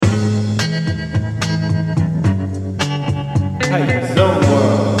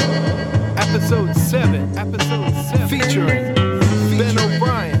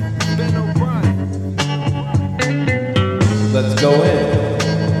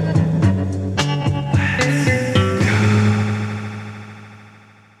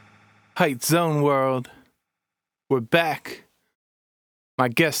Height Zone World. We're back. My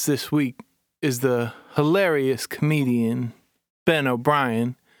guest this week is the hilarious comedian Ben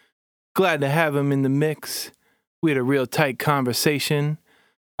O'Brien. Glad to have him in the mix. We had a real tight conversation.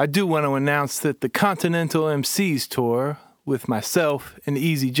 I do want to announce that the Continental MCs tour with myself and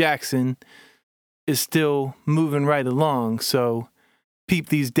Easy Jackson is still moving right along, so peep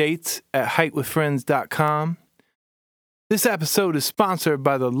these dates at heightwithfriends.com. This episode is sponsored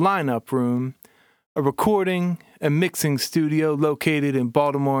by The Lineup Room, a recording and mixing studio located in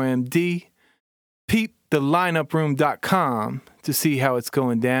Baltimore, MD. Peep thelineuproom.com to see how it's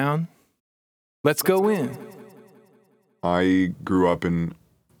going down. Let's go in. I grew up in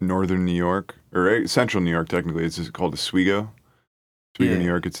northern New York, or central New York technically. It's just called Oswego. Oswego, New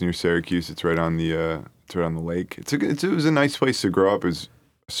York. It's near Syracuse. It's right on the lake. It was a nice place to grow up. It was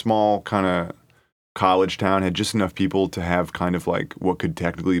a small kind of college town. Had just enough people to have kind of like what could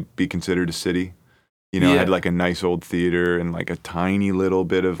technically be considered a city. You know, had like a nice old theater and like a tiny little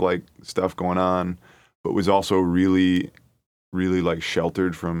bit of like stuff going on, but was also really, really like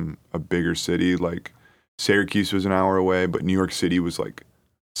sheltered from a bigger city. Like Syracuse was an hour away, but New York City was like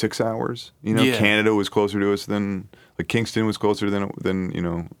 6 hours. You know, Canada was closer to us than, like Kingston was closer than you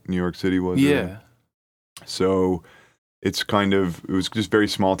know, New York City was. Yeah. So it was just very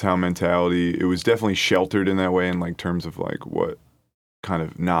small town mentality. It was definitely sheltered in that way in like terms of like what kind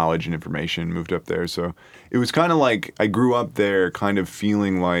of knowledge and information moved up there. So it was kind of like I grew up there kind of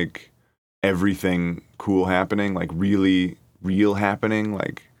feeling like everything cool happening, like really real happening,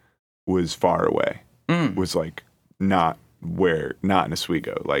 like was far away. Was like not in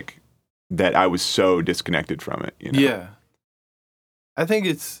Oswego, like that I was so disconnected from it, you know? Yeah. I think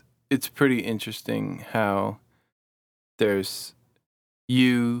it's pretty interesting how there's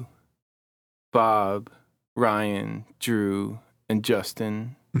you, Bob, Ryan, Drew, and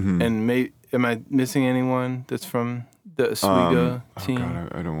Justin. Mm-hmm. And am I missing anyone that's from the Oswego team? Oh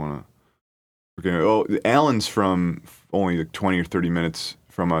God, I don't want to. Okay. Oh, Alan's from only like 20 or 30 minutes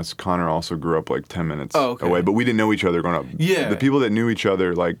from us. Connor also grew up like 10 minutes away, but we didn't know each other growing up. Yeah. The people that knew each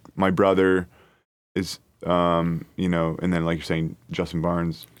other, like my brother is, you know, and then like you're saying, Justin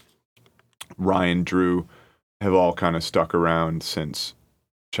Barnes, Ryan, Drew, have all kind of stuck around since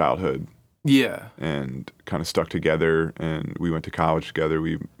childhood. Yeah. And kind of stuck together, and we went to college together.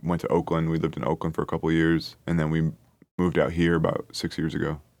 We went to Oakland. We lived in Oakland for a couple of years, and then we moved out here about 6 years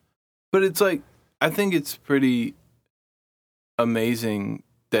ago. But it's like, I think it's pretty amazing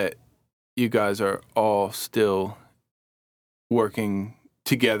that you guys are all still working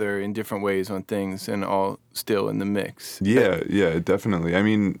together in different ways on things and all still in the mix. Yeah, definitely. I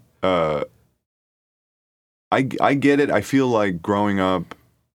mean, I get it. I feel like growing up,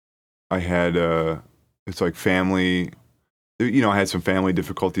 I had, it's like family, you know, I had some family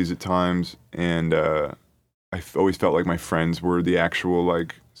difficulties at times, and I always felt like my friends were the actual,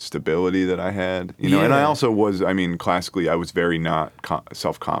 like, stability that I had, you know, and I also was, I mean, classically, I was very not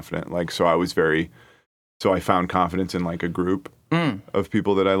self-confident, like, so I found confidence in, like, a group of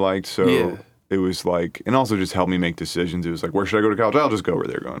people that I liked, so it was like, and also just helped me make decisions. It was like, where should I go to college? I'll just go where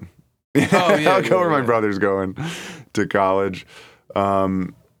they're going. I'll go where my brother's going to college.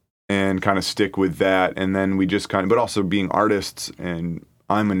 And kind of stick with that. And then we just but also being artists, and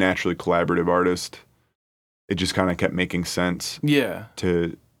I'm a naturally collaborative artist, it just kind of kept making sense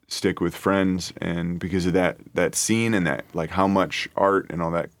to stick with friends, and because of that scene and that, like, how much art and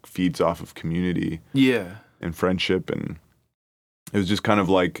all that feeds off of community and friendship. And it was just kind of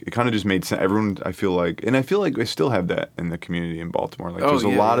like, it kind of just made sense. Everyone, I feel like I still have that in the community in Baltimore. Like there's a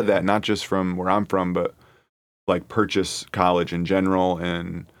lot of that, not just from where I'm from, but like Purchase College in general,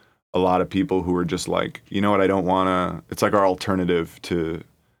 and a lot of people who are just like, you know what, I don't want to, it's like our alternative to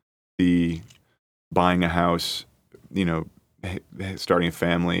the buying a house, you know, starting a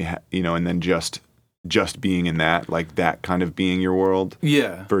family, you know, and then just being in that, like that kind of being your world.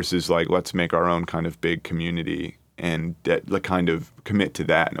 Yeah. Versus like, let's make our own kind of big community and like kind of commit to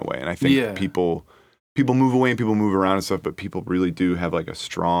that in a way. And I think people move away and people move around and stuff, but people really do have like a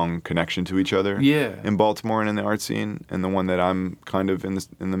strong connection to each other. Yeah. In Baltimore and in the art scene, and the one that I'm kind of in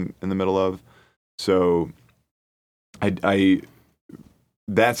the middle of. So I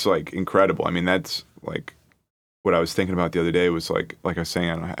that's like incredible. I mean, that's like what I was thinking about the other day was like I was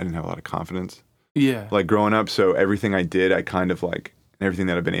saying, I didn't have a lot of confidence. Yeah. Like growing up, so everything I did, I kind of like, and everything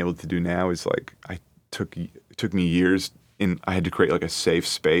that I've been able to do now is like, it took me years, I had to create like a safe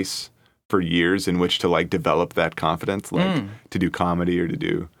space for years in which to like develop that confidence, like to do comedy or to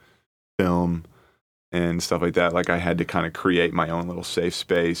do film and stuff like that. Like I had to kind of create my own little safe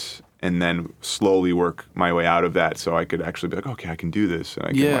space and then slowly work my way out of that so I could actually be like, okay, I can do this. And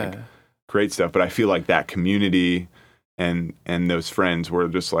I can like create stuff. But I feel like that community and those friends were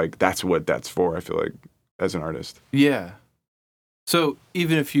just like, that's what that's for, I feel like, as an artist. Yeah. So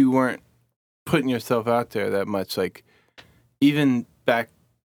even if you weren't putting yourself out there that much, like, even back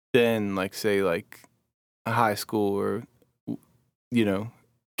then, like, say, like, high school or, you know,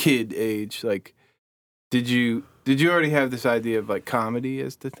 kid age, like, did you already have this idea of, like, comedy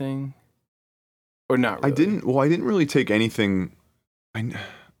as the thing? Or not really? I didn't really take anything.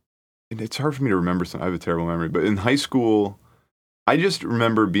 It's hard for me to remember I have a terrible memory, but in high school, I just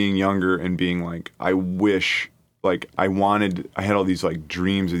remember being younger and being like, I wish, like, I had all these, like,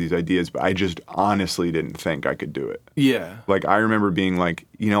 dreams of these ideas, but I just honestly didn't think I could do it. Yeah. Like, I remember being like,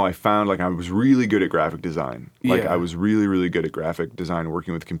 you know, I found, like, I was really good at graphic design. Like, Yeah. I was really, really good at graphic design,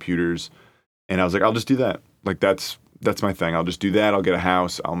 working with computers. And I was like, I'll just do that. Like, that's my thing. I'll just do that. I'll get a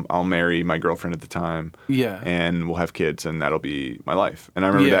house. I'll marry my girlfriend at the time. Yeah. And we'll have kids, and that'll be my life. And I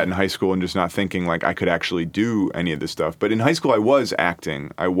remember that in high school and just not thinking, like, I could actually do any of this stuff. But in high school, I was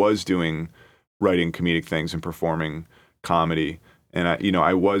acting. I was writing comedic things and performing comedy. And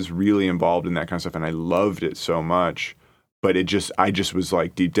I was really involved in that kind of stuff, and I loved it so much. But I just was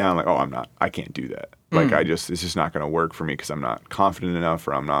like deep down, like, oh, I can't do that. Like, it's just not going to work for me because I'm not confident enough,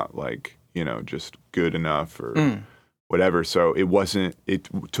 or I'm not, like, you know, just good enough or whatever. So it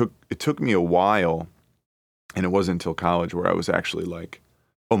took me a while, and it wasn't until college where I was actually like,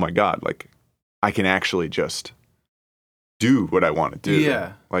 oh my God, like, I can actually just do what I want to do.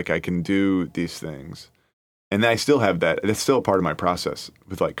 Yeah. Like, I can do these things. And I still have that. That's still a part of my process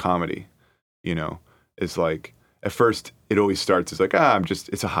with, like, comedy, you know. It's like, at first, it always starts as like,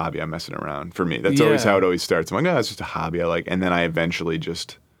 it's a hobby. I'm messing around. For me, that's always how it always starts. I'm like, it's just a hobby I like. And then I eventually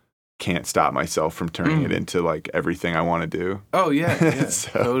just can't stop myself from turning it into, like, everything I want to do. Oh, yeah.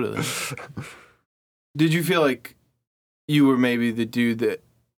 Totally. Did you feel like you were maybe the dude that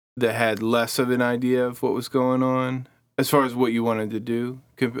had less of an idea of what was going on as far as what you wanted to do?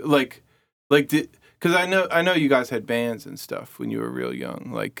 Because I know you guys had bands and stuff when you were real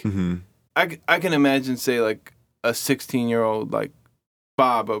young. Like, I can imagine, say, like, a 16-year-old, like,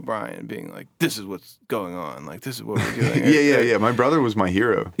 Bob O'Brien being like, this is what's going on. Like, this is what we're doing. Yeah. My brother was my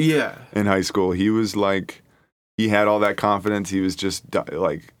hero. Yeah. In high school. He was like, he had all that confidence. He was just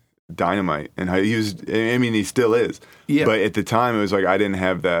like dynamite. And he still is. Yeah. But at the time, it was like, I didn't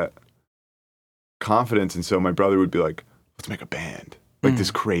have that confidence. And so my brother would be like, let's make a band. Like, this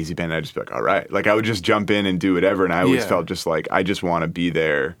crazy band. I'd just be like, all right. Like, I would just jump in and do whatever. And I always felt just like, I just want to be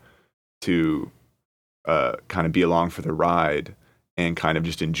there to kind of be along for the ride and kind of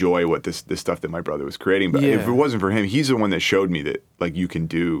just enjoy what this stuff that my brother was creating. But if it wasn't for him, he's the one that showed me that, like, you can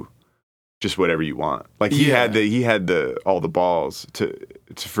do just whatever you want. Like, he had all the balls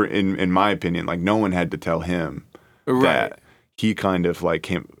for in my opinion, like, no one had to tell him that. He kind of, like,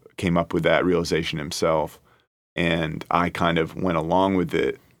 came up with that realization himself, and I kind of went along with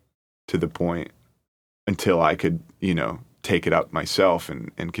it to the point until I could, you know, take it up myself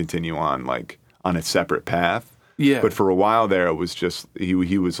and continue on, like, on a separate path. Yeah. But for a while there, it was just, he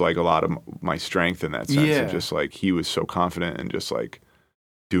was like a lot of my strength in that sense. Of just, like, he was so confident and just, like,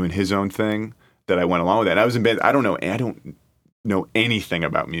 doing his own thing that I went along with that. And I was in band. I don't know anything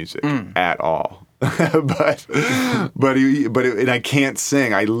about music at all. but and I can't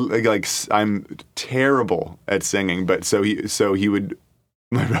sing. I'm terrible at singing. But so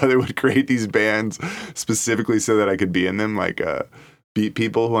my brother would create these bands specifically so that I could be in them, like Beat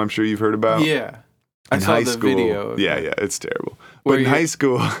People, who I'm sure you've heard about. Yeah. I saw the video. Yeah, it's terrible. But in high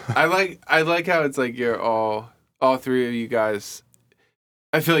school, I like how it's like you're all three of you guys.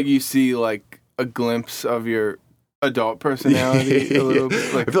 I feel like you see, like, a glimpse of your adult personality a little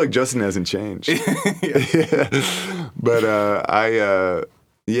bit. Like, I feel like Justin hasn't changed. But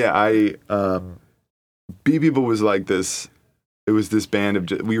Beat People was like this. It was this band of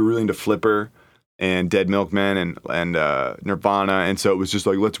we were really into Flipper and Dead Milkmen and Nirvana, and so it was just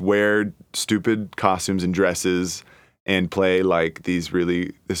like, let's wear stupid costumes and dresses and play, like, this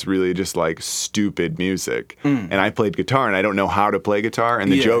really just, like, stupid music. And I played guitar, and I don't know how to play guitar,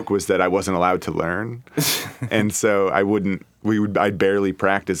 and the joke was that I wasn't allowed to learn. And so I'd barely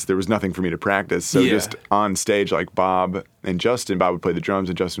practice. There was nothing for me to practice. So just on stage, like, Bob would play the drums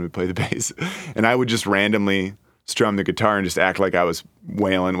and Justin would play the bass, and I would just randomly strum the guitar and just act like I was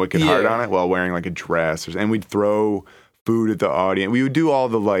wailing wicked hard on it while wearing, like, a dress. And we'd throw food at the audience. We would do all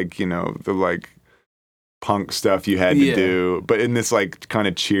the, like, you know, the, like, punk stuff you had to do, but in this, like, kind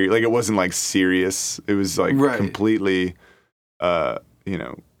of cheery, like, it wasn't, like, serious. It was, like, completely, you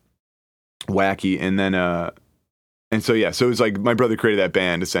know, wacky. And then, so it was like my brother created that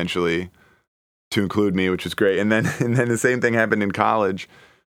band essentially to include me, which was great. And then the same thing happened in college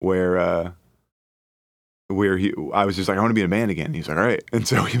where I was just like, I want to be in a band again. He's like, all right. And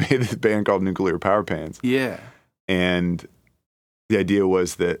so we made this band called Nuclear Power Pants. Yeah. And the idea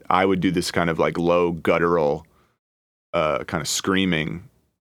was that I would do this kind of like low guttural kind of screaming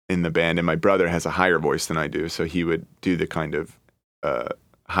in the band. And my brother has a higher voice than I do. So he would do the kind of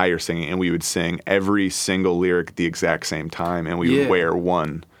higher singing, and we would sing every single lyric at the exact same time. And we would wear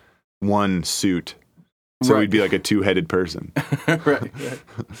one suit. So we'd be like a two-headed person. Right.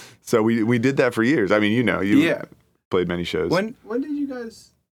 So we did that for years. I mean, you played many shows. When did you guys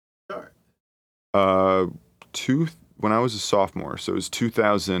start? When I was a sophomore. So it was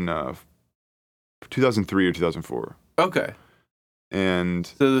 2003 or 2004. Okay. And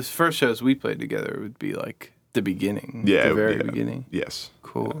so the first shows we played together would be like the beginning. Yeah. The very beginning. Yes.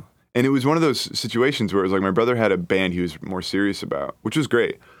 Cool. Yeah. And it was one of those situations where it was like my brother had a band he was more serious about, which was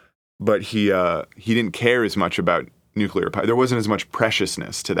great. But he didn't care as much about Nuclear Power. There wasn't as much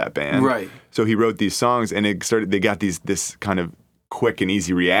preciousness to that band. Right. So he wrote these songs, and they got this kind of quick and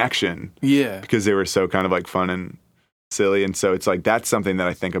easy reaction. Yeah. Because they were so kind of like fun and silly. And so it's like, that's something that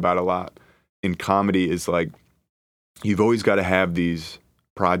I think about a lot in comedy, is like, you've always got to have these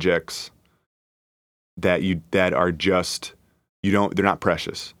projects that are just, they're not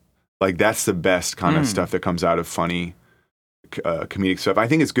precious. Like, that's the best kind of stuff that comes out of funny comedic stuff. I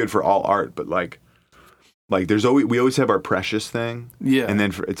think it's good for all art, but like we always have our precious thing. Yeah. And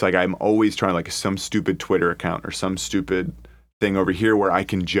then it's like, I'm always trying like some stupid Twitter account or some stupid thing over here where I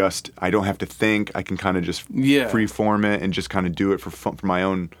don't have to think. I can kind of just free form it and just kind of do it for fun, for my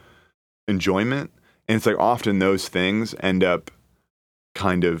own enjoyment. And it's like, often those things end up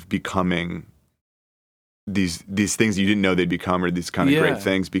kind of becoming these things you didn't know they'd become, or these kind of great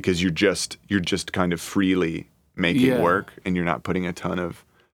things, because you're just kind of freely making work, and you're not putting a ton of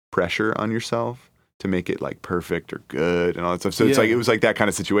pressure on yourself to make it like perfect or good and all that stuff. So it's like, it was like that kind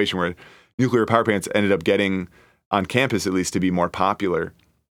of situation where Nuclear Power Pants ended up getting, on campus at least, to be more popular,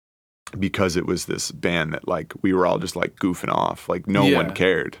 because it was this band that like we were all just like goofing off, like no one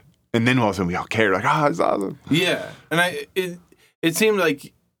cared. And then all of a sudden we all cared, like, it's awesome. Yeah. And it seemed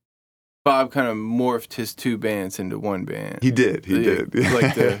like Bob kind of morphed his two bands into one band. He did.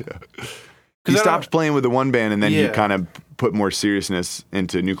 Like he stopped playing with the one band, and then he kind of put more seriousness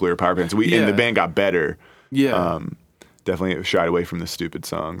into Nuclear Power Pants. And the band got better. Yeah. Definitely shied away from the stupid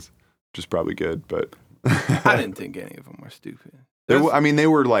songs, which is probably good, but I didn't think any of them were stupid. They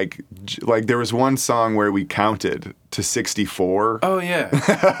were like there was one song where we counted to 64. Oh yeah.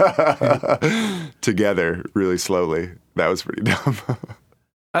 Together really slowly. That was pretty dumb.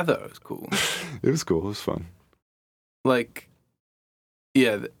 I thought it was cool. It was cool. It was fun. Like,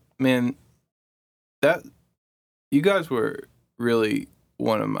 man, that you guys were really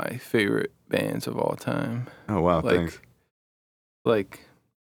one of my favorite bands of all time. Oh wow, thanks. Like,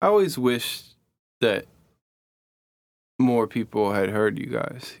 I always wish that more people had heard you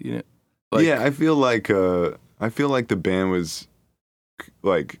guys. You know. Like, I feel like the band was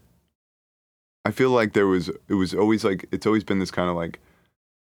like. I feel like it was always like, it's always been this kind of like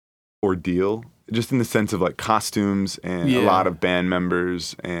ordeal, just in the sense of like costumes and a lot of band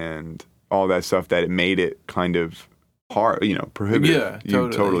members and all that stuff, that it made it kind of hard, prohibitive. Yeah, you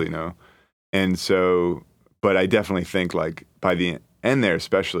totally know. And so, but I definitely think like by the end there,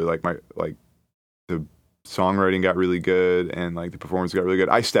 especially like the songwriting got really good, and like the performance got really good.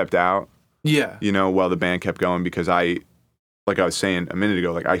 I stepped out, while the band kept going, because like I was saying a minute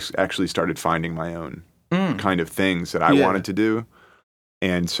ago, like I actually started finding my own kind of things that I wanted to do.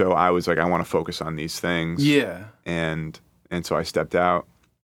 And so I was like, I want to focus on these things. Yeah. And so I stepped out.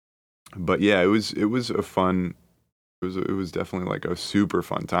 But it was a fun, it was definitely like a super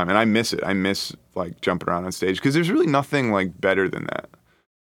fun time. And I miss it. I miss like jumping around on stage, because there's really nothing like better than that.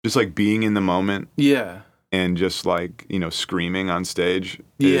 Just like being in the moment. Yeah. And just like, screaming on stage.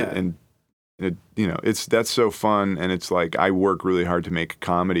 Yeah. That's so fun. And it's like, I work really hard to make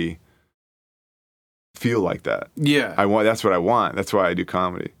comedy feel like that. Yeah. That's what I want. That's why I do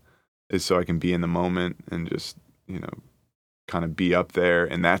comedy, is so I can be in the moment and just, kind of be up there.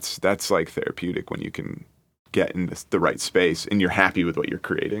 And that's like therapeutic, when you can get in the right space and you're happy with what you're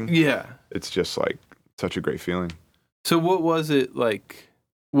creating. Yeah. It's just like such a great feeling. So what was it like?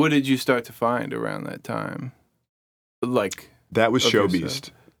 What did you start to find around that time? Like, that was Show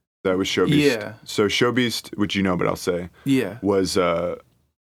Beast. That was Show Beast. Yeah. So Show Beast, which but I'll say, was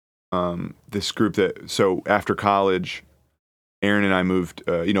this group that, so after college, Aaron and I moved,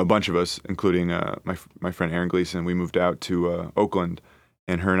 a bunch of us, including my friend Aaron Gleason, we moved out to Oakland,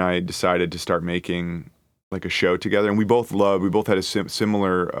 and her and I decided to start making like a show together. And we both had a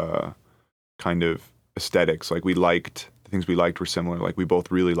similar kind of aesthetics. Like, we liked the things we liked were similar. Like we both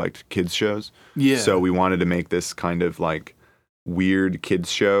really liked kids shows. Yeah. So we wanted to make this kind of like weird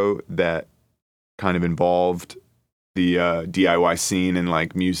kids show that kind of involved the DIY scene and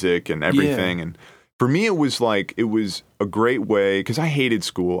like music and everything. Yeah. And for me, it was a great way, because I hated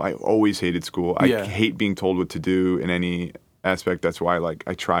school. I always hated school. I hate being told what to do in any aspect. That's why like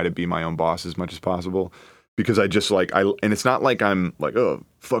I try to be my own boss as much as possible, because I just like and it's not like I'm like, oh,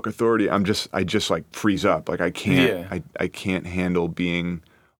 fuck authority. I just like freeze up. Like I can't handle being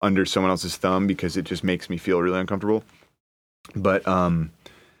under someone else's thumb, because it just makes me feel really uncomfortable. But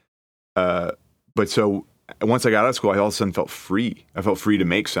so once I got out of school, I all of a sudden felt free. I felt free to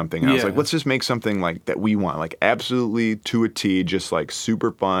make something. And I was like, let's just make something like that we want, like absolutely to a T, just like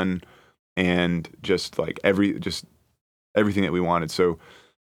super fun and just like everything that we wanted. So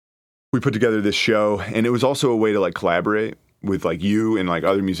we put together this show, and it was also a way to like collaborate with like you and like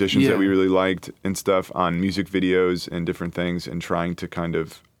other musicians that we really liked and stuff on music videos and different things, and trying to kind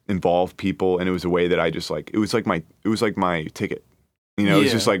of involve people. And it was a way that I just like, it was like my ticket, you know. It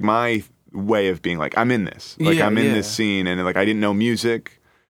was just like my way of being like, I'm in this, like I'm in this scene. And like I didn't know music,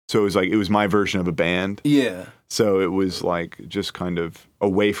 so it was like it was my version of a band. So it was like just kind of a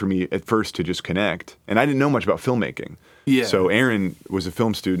way for me at first to just connect. And I didn't know much about filmmaking. So Erin was a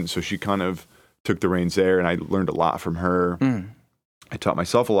film student, so she kind of took the reins there, and I learned a lot from her. I taught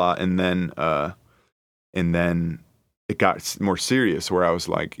myself a lot, and then it got more serious, where I was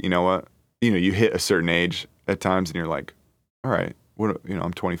like, you know what, you hit a certain age at times, and you're like, all right, what,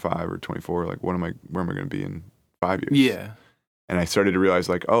 I'm 25 or 24, like where am I going to be in 5 years? And I started to realize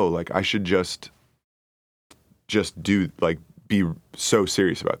like, oh, like I should just do, like, be so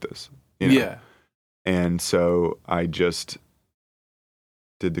serious about this, And so I just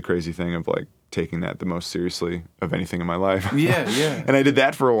did the crazy thing of like taking that the most seriously of anything in my life. And I did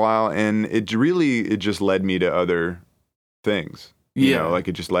that for a while, and it just led me to other things. You know, like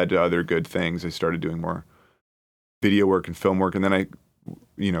it just led to other good things. I started doing more video work and film work, and then I,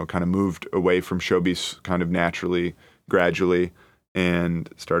 kind of moved away from showbiz kind of naturally, gradually, and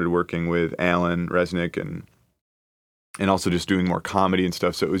started working with Alan Resnick and also just doing more comedy and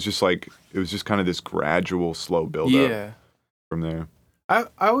stuff. So it was just kind of this gradual, slow build up from there. I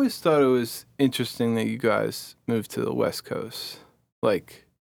always thought it was interesting that you guys moved to the West Coast, like,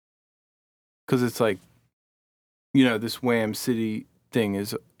 because it's like, this Wham City thing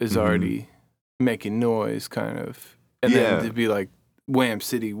is already making noise, kind of, and then to be like Wham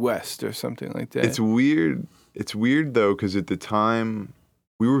City West or something like that. It's weird. It's weird though, because at the time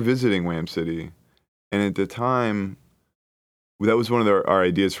we were visiting Wham City, and at the time that was one of our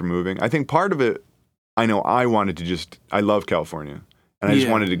ideas for moving. I think part of it, I love California. And I just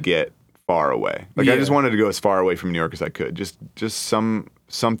wanted to get far away. Like I just wanted to go as far away from New York as I could. Just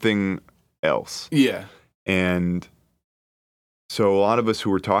something else. And so a lot of us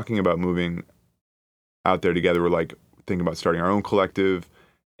who were talking about moving out there together were like thinking about starting our own collective.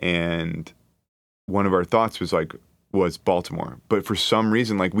 And one of our thoughts was Baltimore. But for some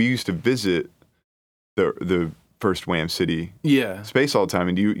reason, like we used to visit the first Wham City space all the time,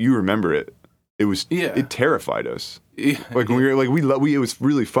 and you remember it. It terrified us. Like when we were like it was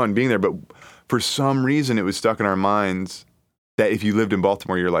really fun being there, but for some reason it was stuck in our minds that if you lived in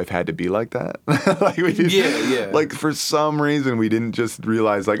Baltimore, your life had to be like that. Like for some reason we didn't just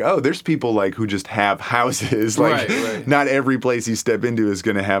realize like, oh, there's people like who just have houses. Like not every place you step into is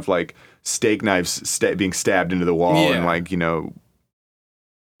going to have like steak knives being stabbed into the wall and like,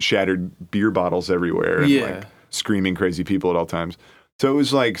 shattered beer bottles everywhere and like screaming crazy people at all times. So it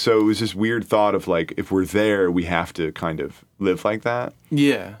was this weird thought of like, if we're there, we have to kind of live like that.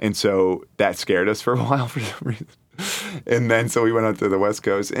 And so that scared us for a while for some reason. And then so we went out to the West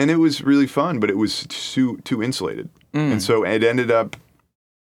Coast, and it was really fun, but it was too insulated. And so it ended up,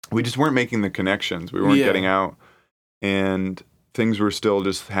 we just weren't making the connections. We weren't getting out, and things were still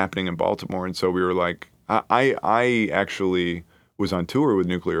just happening in Baltimore. And so we were like, I actually was on tour with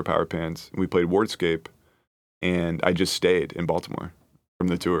Nuclear Power Pants, and we played Wardscape, and I just stayed in Baltimore from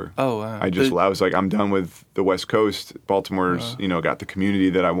the tour. Oh, wow. I was like, I'm done with the West Coast. Baltimore's, got the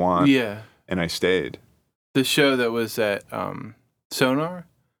community that I want. And I stayed. The show that was at Sonar?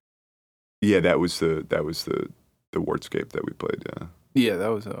 Yeah, that was the Wardscape that we played, Yeah, that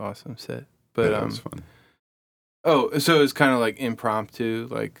was an awesome set. But that was fun. Oh, so it was kind of like impromptu,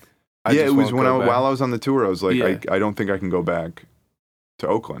 like it was while I was on the tour, I was like, I don't think I can go back to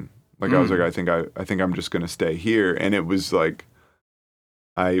Oakland. Like I was like, I think I'm just gonna stay here. And it was like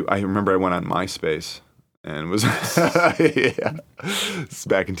I remember I went on MySpace and was it's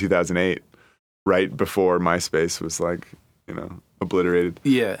back in 2008, right before MySpace was like, obliterated.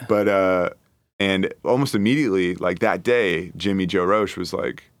 Yeah. But And almost immediately, like that day, Jimmy Joe Roche was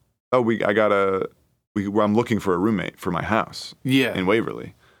like, "Oh, I'm looking for a roommate for my house in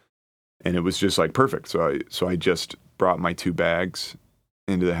Waverly," and it was just like perfect. So I just brought my 2 bags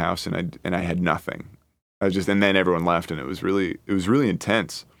into the house, and I had nothing. And then everyone left, and it was really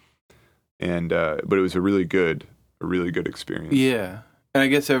intense, and but it was a really good experience. Yeah, and I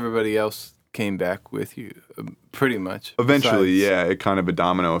guess everybody else came back with you, pretty much. Eventually, yeah, it kind of a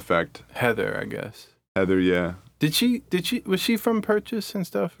domino effect. Heather, I guess. Heather, yeah. Was she from Purchase and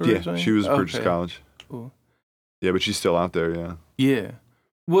stuff originally? Yeah, she was Purchase College. Cool. Yeah, but she's still out there, yeah. Yeah.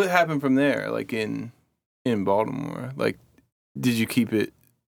 What happened from there, like in Baltimore? Like, did you keep it?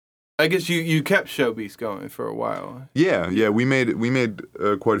 I guess you kept Showbeast going for a while. Yeah. We made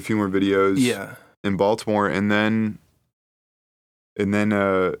quite a few more videos. Yeah. In Baltimore, and then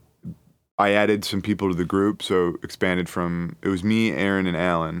I added some people to the group, so expanded from, it was me, Aaron, and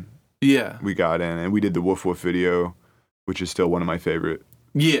Alan. Yeah. We got in, and we did the Woof Woof video, which is still one of my favorite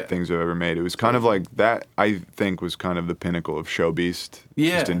things I've ever made. It was kind of like that, I think, was kind of the pinnacle of Showbeast,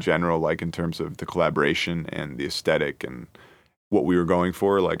 just in general, like in terms of the collaboration and the aesthetic and what we were going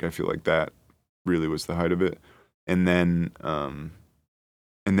for. Like, I feel like that really was the height of it. And then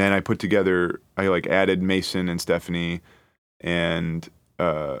I put together, I like added Mason and Stephanie, and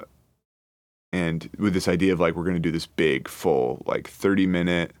with this idea of like, we're going to do this big, full, like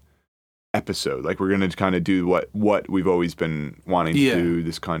 30-minute episode. Like, we're going to kind of do what we've always been wanting to do,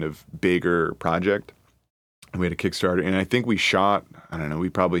 this kind of bigger project. And we had a Kickstarter, and I think we shot, I don't know, we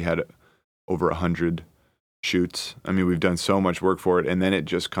probably had over 100 shoots. I mean, we've done so much work for it. And then it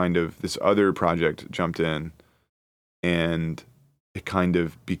just kind of, this other project jumped in, and it kind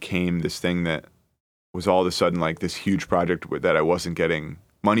of became this thing that was all of a sudden like this huge project that I wasn't getting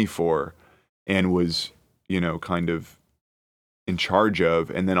money for, and was, kind of in charge of.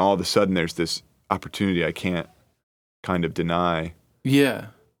 And then all of a sudden there's this opportunity I can't kind of deny. Yeah.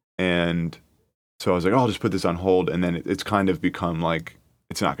 And so I was like, oh, I'll just put this on hold. And then it's kind of become like,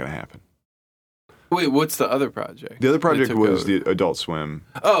 it's not going to happen. Wait, what's the other project? The other project was the Adult Swim.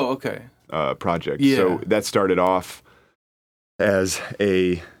 Oh, okay. Project. Yeah. So that started off as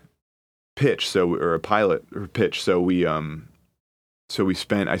a pitch, or a pilot or pitch. So I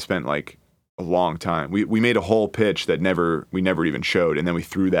spent like a long time. We made a whole pitch that we never even showed, and then we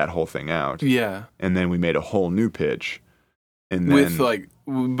threw that whole thing out. Yeah. And then we made a whole new pitch. And then with like,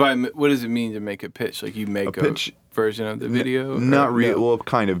 what does it mean to make a pitch? Like, you make a pitch version of the video? Not really. No? Well,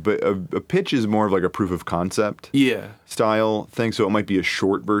 kind of, but a pitch is more of like a proof of concept style thing. So it might be a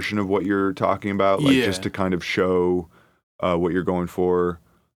short version of what you're talking about, like just to kind of show what you're going for.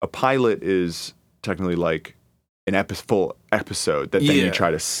 A pilot is technically like an full episode that then you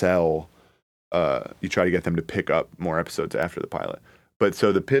try to sell. You try to get them to pick up more episodes after the pilot. But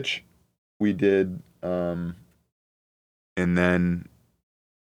so the pitch we did, and then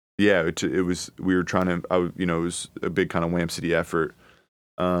it was, we were trying to, it was a big kind of Wham City effort,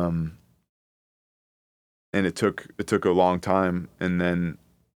 and it took a long time, and then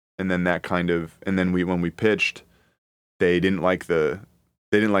that kind of, and then when we pitched, they didn't like the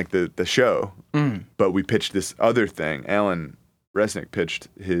show, but we pitched this other thing. Alan Resnick pitched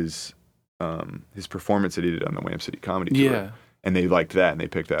his performance that he did on the Wham City Comedy tour, and they liked that, and they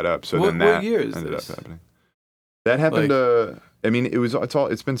picked that up. So what year is ended up happening. That happened. I mean,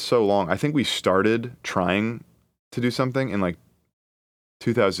 it's been so long. I think we started trying to do something in like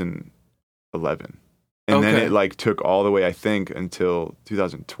 2011, and then it like took all the way, I think, until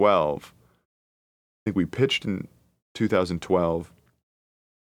 2012. I think we pitched in 2012.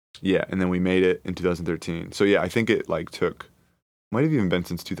 Yeah, and then we made it in 2013. So yeah, I think it like might have even been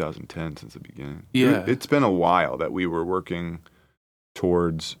since 2010, since the beginning. Yeah. It's been a while that we were working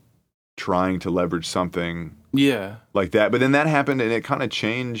towards trying to leverage something like that. But then that happened, and it kind of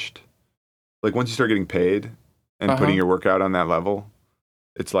changed. Like, once you start getting paid and putting your work out on that level,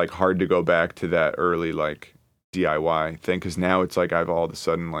 it's like hard to go back to that early like DIY thing, because now it's like I've all of a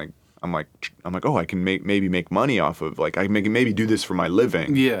sudden like I'm like, oh, I can maybe make money off of, like, I can maybe do this for my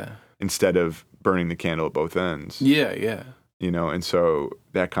living. Yeah. Instead of burning the candle at both ends. Yeah, yeah. And so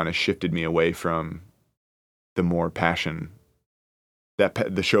that kind of shifted me away from the more passion, the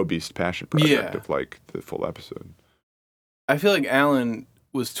Showbeast passion project of like the full episode. I feel like Alan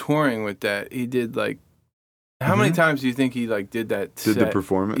was touring with that. He did like, how many times do you think he like did that set? Did the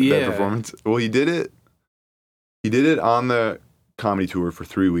performance? Yeah. That performance? Well, he did it on the comedy tour for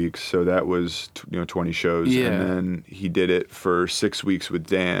 3 weeks, so that was 20 shows, and then he did it for 6 weeks with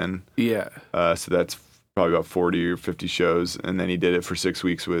Dan. Yeah. So that's probably about 40 or 50 shows, and then he did it for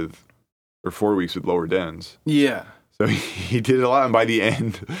 4 weeks with Lower Dens. Yeah. So he did a lot, and by the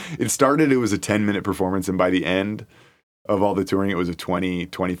end, it was a 10-minute performance, and by the end of all the touring, it was a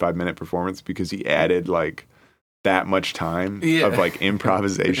 25-minute performance because he added like that much time of like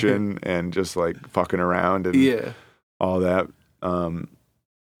improvisation and just like fucking around and all that. And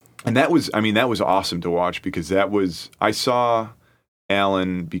that was awesome to watch because I saw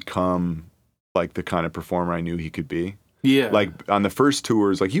Alan become like the kind of performer I knew he could be. Yeah. Like on the first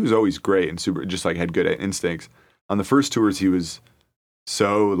tours, like he was always great and super, just like had good instincts. On the first tours, he was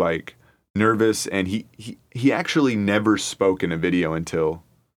so like nervous, and he actually never spoke in a video until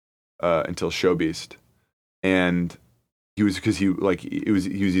Show Beast, and he was because he was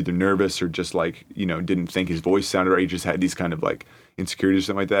either nervous or just like didn't think his voice sounded right. He just had these kind of like insecurities or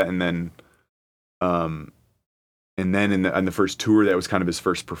something like that, and then on the first tour, that was kind of his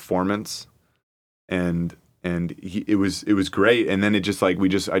first performance, and it was great, and then it just like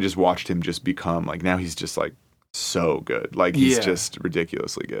I just watched him just become like, now he's just like so good, like he's just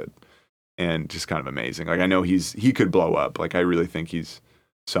ridiculously good and just kind of amazing. Like I know he could blow up. Like I really think he's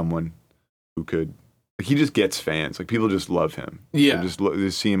someone who could, like, he just gets fans. Like people just love him. Yeah, they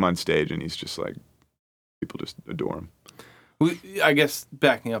see him on stage and he's just like, people just adore him. I guess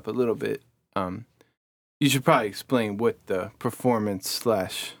backing up a little bit, you should probably explain what the performance / show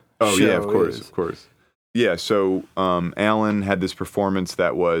yeah, of course, is. Of course. Yeah, so Alan had this performance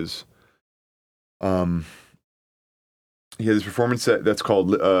that was he had this performance that's called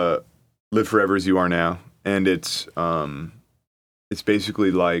Live Forever As You Are Now, and it's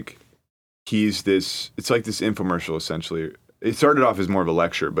basically like it's like this infomercial essentially. It started off as more of a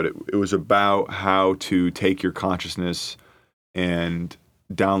lecture, but it was about how to take your consciousness and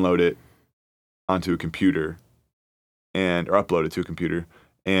download it onto a computer or upload it to a computer,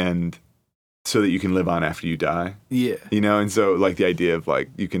 and so that you can live on after you die. Yeah. And so like the idea of like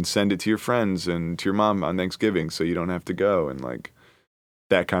you can send it to your friends and to your mom on Thanksgiving so you don't have to go, and like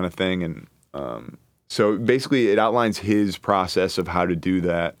that kind of thing. And so basically it outlines his process of how to do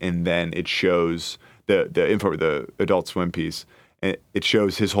that, and then it shows the Adult Swim piece. And it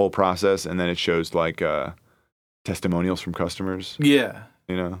shows his whole process, and then it shows like testimonials from customers. Yeah.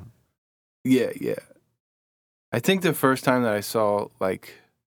 Yeah, yeah. I think the first time that I saw like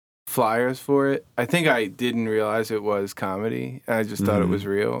flyers for it, I think I didn't realize it was comedy. I just thought it was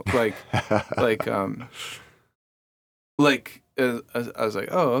real. I was like,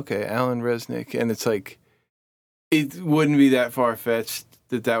 oh, okay, Alan Resnick, and it's like, it wouldn't be that far fetched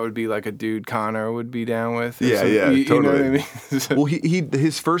that would be like a dude Connor would be down with. Yeah, totally. You know what I mean? So, well,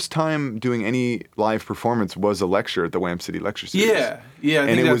 his first time doing any live performance was a lecture at the Wham City Lecture Series. Yeah.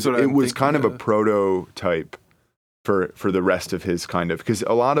 And it was kind of a prototype for the rest of his kind of, because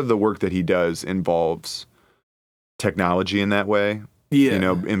a lot of the work that he does involves technology in that way. Yeah.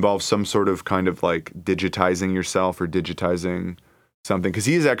 Involves some sort of kind of like digitizing yourself or digitizing something, because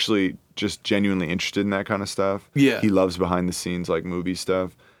he is actually just genuinely interested in that kind of stuff. Yeah. He loves behind the scenes like movie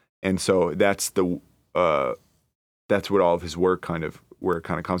stuff. And so that's what all of his work where it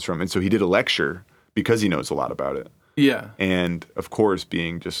kind of comes from. And so he did a lecture because he knows a lot about it. Yeah. And of course,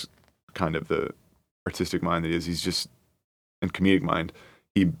 being just kind of the artistic mind that he is, he's just, and comedic mind,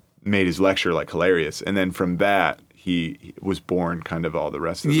 he made his lecture like hilarious. And then from that, he was born kind of all the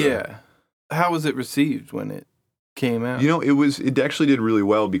rest of it. Yeah. How was it received when it came out? It actually did really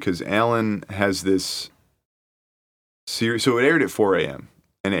well, because Alan has this series. So it aired at 4 a.m.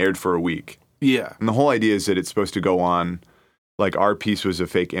 and it aired for a week. Yeah. And the whole idea is that it's supposed to go on, like our piece was a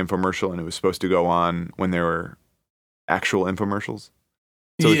fake infomercial, and it was supposed to go on when there were actual infomercials.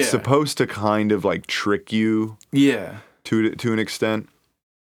 So it's supposed to kind of like trick you. Yeah. To an extent.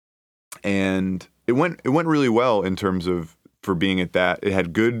 And it went really well in terms of, for being at that. It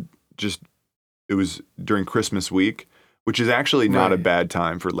had good, it was during Christmas week, which is actually not a bad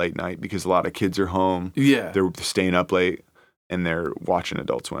time for late night, because a lot of kids are home. Yeah. They're staying up late and they're watching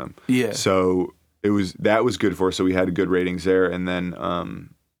Adult Swim. Yeah. So that was good for us. So we had good ratings there. And then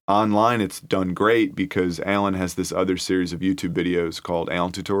online it's done great, because Alan has this other series of YouTube videos called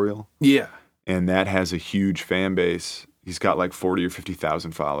Alan Tutorial. Yeah. And that has a huge fan base. He's got like 40 or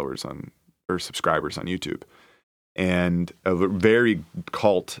 50,000 followers or subscribers on YouTube. And a very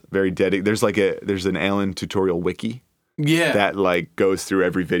cult, very dedicated. There's an Alan Tutorial wiki. Yeah. That like goes through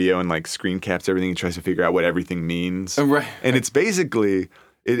every video and like screen caps everything and tries to figure out what everything means. Right. And it's basically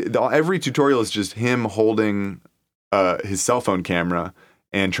every tutorial is just him holding his cell phone camera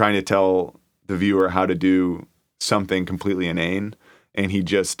and trying to tell the viewer how to do something completely inane. And he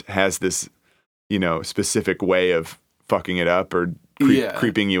just has this, specific way of fucking it up or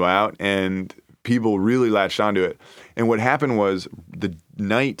creeping you out. And people really latched onto it. And what happened was, the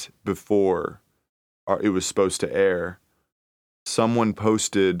night before it was supposed to air, someone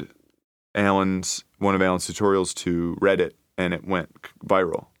posted one of Alan's tutorials to Reddit, and it went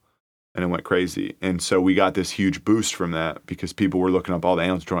viral. And it went crazy. And so we got this huge boost from that because people were looking up all the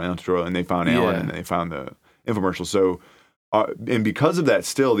Alan tutorial, and they found Alan, and they found the infomercial. So, and because of that,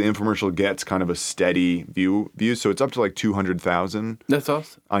 still, the infomercial gets kind of a steady view. So it's up to like 200,000. That's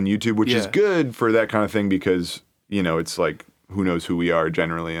awesome. On YouTube, which is good for that kind of thing because, you know, it's like, who knows who we are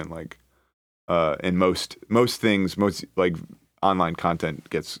generally. And like, and most things, like online content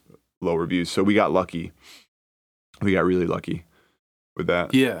gets low reviews. So we got lucky. We got really lucky with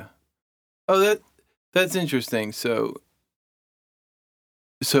that. Yeah. Oh, that's interesting. So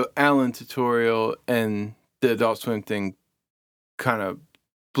Alan tutorial and the Adult Swim thing kind of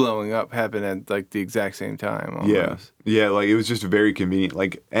blowing up happened at like the exact same time. Almost. Yeah. Like it was just very convenient.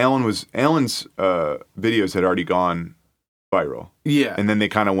 Like Alan's videos had already gone viral. Yeah, and then they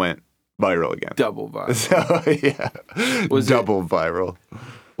kind of went viral again. Double viral. So yeah, viral.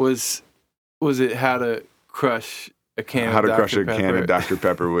 Was it how to crush a can How of to Dr. crush a Pepper? can of Dr.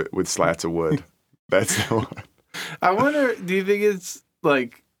 Pepper with slats of wood. That's the one. I wonder, do you think it's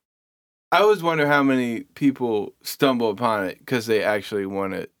like, I always wonder how many people stumble upon it because they actually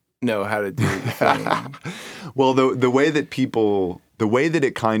want to know how to do the thing. Well, the way that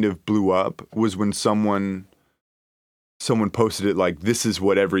it kind of blew up was when someone posted it like, this is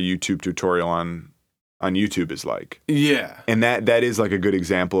what every YouTube tutorial on YouTube is like. Yeah. And that is like a good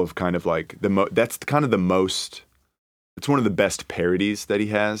example of kind of like that's kind of the most, it's one of the best parodies that he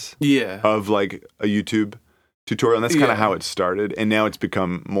has. Yeah. Of like a YouTube tutorial. And that's kind of how it started. And now it's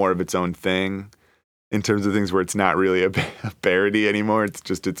become more of its own thing in terms of things where it's not really a parody anymore. It's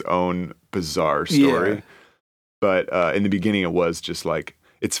just its own bizarre story. Yeah. But in the beginning, it was just like,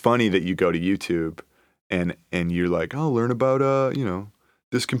 it's funny that you go to YouTube and you're like, oh, learn about,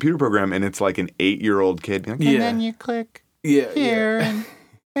 this computer program. And it's like an 8-year-old kid. Like, and then you click here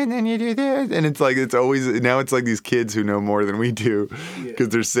and then you do this. And it's like, now it's like these kids who know more than we do because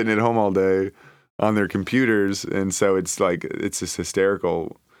they're sitting at home all day on their computers. And so it's like, it's just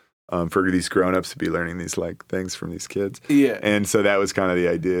hysterical for these grown-ups to be learning these like things from these kids. Yeah. And so that was kind of the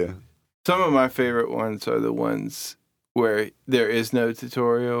idea. Some of my favorite ones are the ones where there is no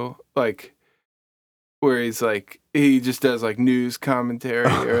tutorial, like where he's like, he just does like news commentary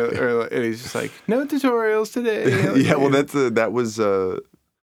or he's just like, no tutorials today. Like, yeah, well,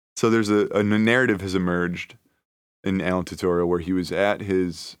 so there's a narrative has emerged in Alan tutorial where he was at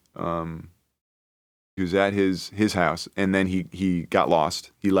his house, and then he got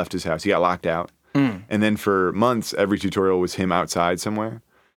lost. He left his house. He got locked out. And then for months, every tutorial was him outside somewhere.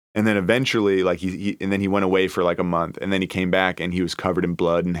 And then eventually, like he went away for like a month, and then he came back and he was covered in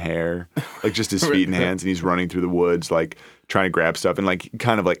blood and hair, like just his feet and hands, and he's running through the woods, like trying to grab stuff and like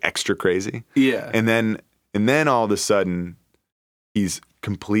kind of like extra crazy. Yeah. And then all of a sudden, he's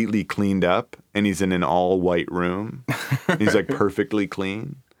completely cleaned up, and he's in an all white room. He's like perfectly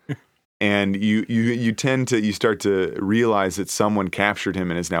clean. And you start to realize that someone captured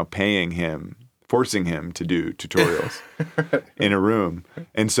him and is now paying him, forcing him to do tutorials in a room.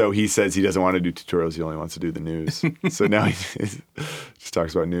 And so he says he doesn't want to do tutorials. He only wants to do the news. So now he just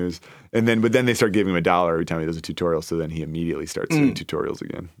talks about news. But then they start giving him $1 every time he does a tutorial. So then he immediately starts doing tutorials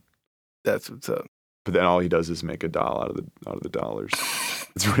again. That's what's up. But then all he does is make $1 out of the dollars.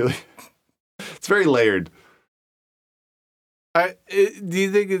 It's very layered. Do you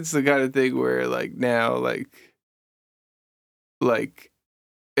think it's the kind of thing where like now like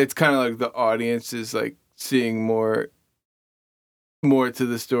it's kind of like the audience is like seeing more to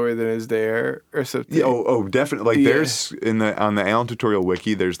the story than is there or something? Yeah, oh, definitely. Like there's on the Alan tutorial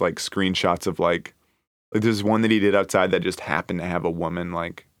wiki, there's like screenshots of like there's one that he did outside that just happened to have a woman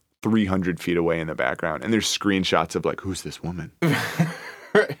like 300 feet away in the background, and there's screenshots of like, who's this woman?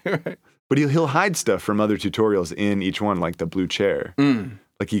 Right. But he'll hide stuff from other tutorials in each one, like the blue chair.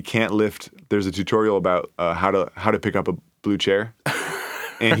 Like he can't lift. There's a tutorial about how to pick up a blue chair,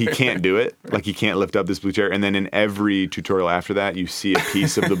 and he can't do it. Like he can't lift up this blue chair. And then in every tutorial after that, you see a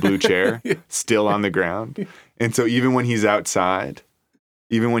piece of the blue chair still on the ground. And so even when he's outside,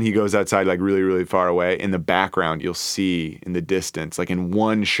 even when he goes outside like really, really far away, in the background, you'll see in the distance, like in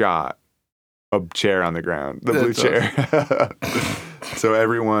one shot, a chair on the ground, the blue chair. Awesome. So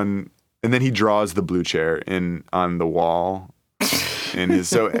everyone... And then he draws the blue chair on the wall. And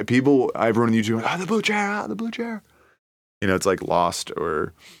everyone on YouTube, the blue chair, the blue chair. It's like Lost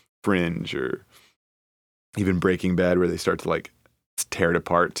or Fringe or even Breaking Bad, where they start to like tear it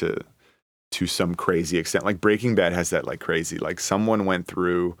apart to some crazy extent. Like Breaking Bad has that like crazy, like someone went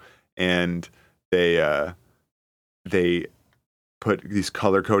through and they put these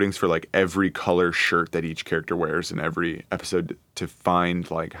color codings for like every color shirt that each character wears in every episode to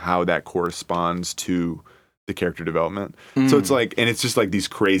find like how that corresponds to the character development. So it's like, and it's just like these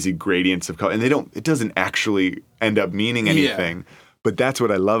crazy gradients of color, and it doesn't actually end up meaning anything. But that's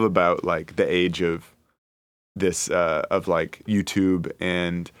what I love about like the age of this, of like YouTube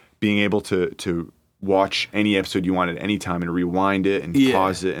and being able to watch any episode you want at any time and rewind it and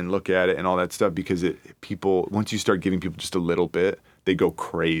pause it and look at it and all that stuff, because people, once you start giving people just a little bit, they go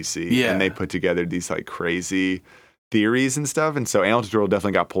crazy and they put together these like crazy theories and stuff. And so Alan Tutorial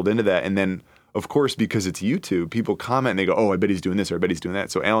definitely got pulled into that. And then of course, because it's YouTube, people comment and they go, oh, I bet he's doing this or I bet he's doing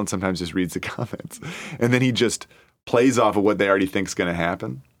that. So Alan sometimes just reads the comments and then he just plays off of what they already think is going to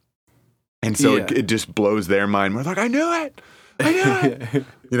happen. And so it just blows their mind. We're like, I knew it. I knew it.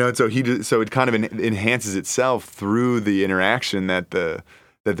 You know, and so it kind of enhances itself through the interaction that the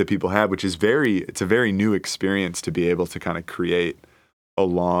people have, which is it's a very new experience to be able to kind of create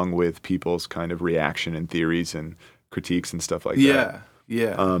along with people's kind of reaction and theories and critiques and stuff like that.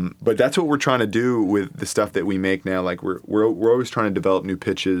 Yeah. But that's what we're trying to do with the stuff that we make now. Like we're always trying to develop new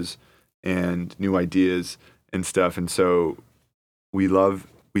pitches and new ideas and stuff. And so we love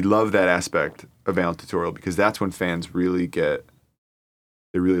that aspect of Alan Tutorial, because that's when fans really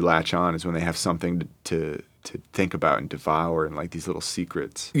latch on, is when they have something to think about and devour and like these little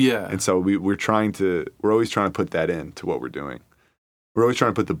secrets. Yeah. And so we're always trying to put that into what we're doing. We're always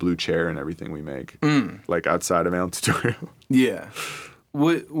trying to put the blue chair in everything we make, like outside of Alan Tutorial. Yeah.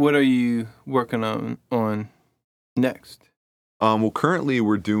 What are you working on next? Well, currently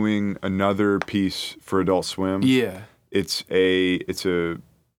we're doing another piece for Adult Swim. Yeah. It's a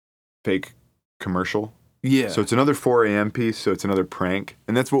fake commercial. Yeah. So it's another 4 a.m. piece, so it's another prank.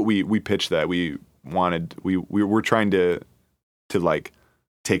 And that's what we pitched that. We were trying to like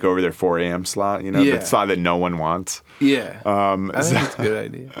take over their 4 a.m. slot, you know, the slot that no one wants. Yeah. I think that's a good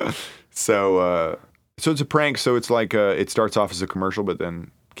idea. So it's a prank. So it's like it starts off as a commercial, but then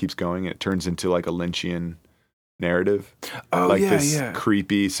keeps going. It turns into like a Lynchian narrative. Oh, like this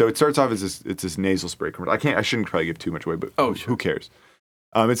creepy. So it starts off as this nasal spray commercial. I shouldn't probably give too much away, but who cares?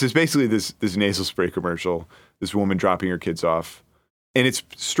 It's just basically this nasal spray commercial. This woman dropping her kids off, and it's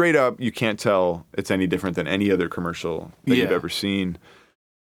straight up. You can't tell it's any different than any other commercial that you've ever seen.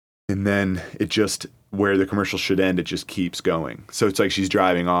 And then it just, where the commercial should end, it just keeps going. So it's like she's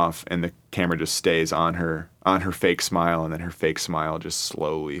driving off and the camera just stays on her fake smile, and then her fake smile just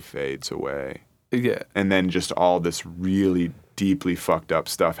slowly fades away. Yeah. And then just all this really deeply fucked up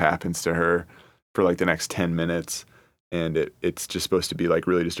stuff happens to her for like the next 10 minutes. And it's just supposed to be like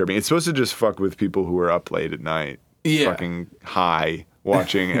really disturbing. It's supposed to just fuck with people who are up late at night, fucking high,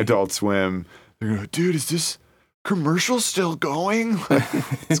 watching Adult Swim. They're like, dude, is this commercial still going?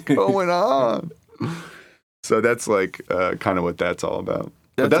 What's going on? So that's like kind of what that's all about.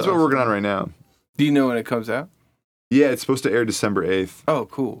 But that's awesome. What we're working on right now. Do you know when it comes out? Yeah, it's supposed to air December 8th. Oh,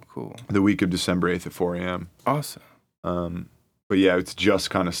 cool. The week of December 8th at 4 a.m. Awesome. But yeah, it's just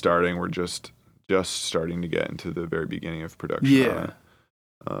kind of starting. We're just starting to get into the very beginning of production. Yeah.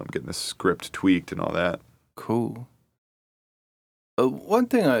 Getting the script tweaked and all that. Cool. One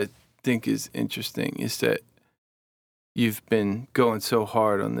thing I think is interesting is that you've been going so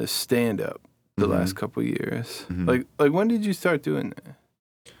hard on this stand-up the last couple of years. Mm-hmm. Like when did you start doing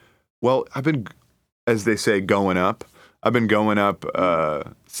that? Well, I've been, as they say, going up. I've been going up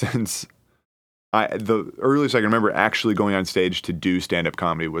since the earliest I can remember actually going on stage to do stand-up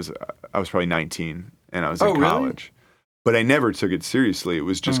comedy was I was probably 19 and I was in college. Really? But I never took it seriously. It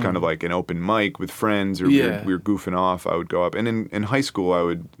was just kind of like an open mic with friends, or we were goofing off. I would go up. And in high school, I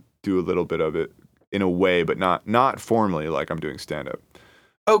would do a little bit of it in a way, but not formally like I'm doing stand-up.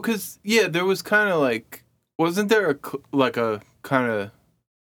 Oh, because, there was kind of like, wasn't there a kind of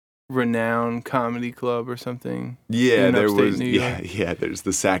renowned comedy club or something? Yeah, there was. Yeah, there's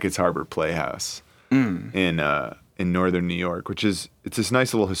the Sackett's Harbor Playhouse in northern New York, it's this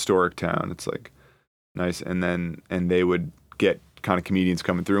nice little historic town. It's like nice, and they would get kind of comedians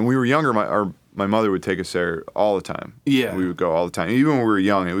coming through. And we were younger. My mother would take us there all the time. Yeah, we would go all the time. Even when we were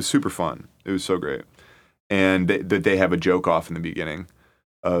young, it was super fun. It was so great. And they have a joke off in the beginning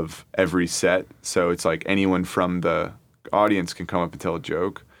of every set, so it's like anyone from the audience can come up and tell a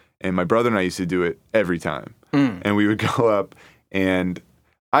joke. And my brother and I used to do it every time. And we would go up, and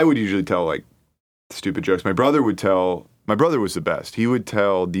I would usually tell like stupid jokes. My brother was the best. He would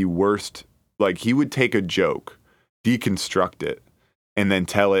tell the worst, like he would take a joke, deconstruct it, and then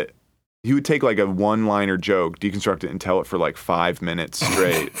tell it. He would take like a one-liner joke, deconstruct it, and tell it for like 5 minutes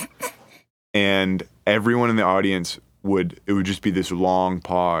straight. And everyone in the audience it would just be this long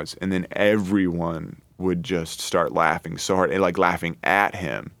pause, and then everyone would just start laughing so hard and like laughing at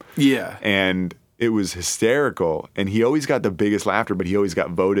him. Yeah. And it was hysterical. And he always got the biggest laughter, but he always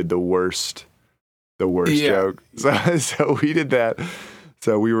got voted the worst joke. So we did that.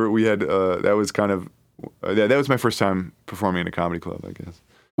 So we had that was kind of that was my first time performing in a comedy club, I guess.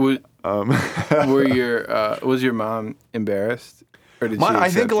 Was your mom embarrassed, or did she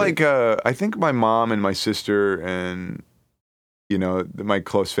accept it? I think my mom and my sister and my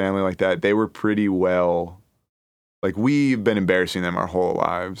close family like that, they were pretty well. Like, we've been embarrassing them our whole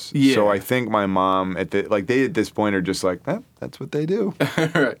lives. Yeah. So I think my mom at this point are just like, that's what they do.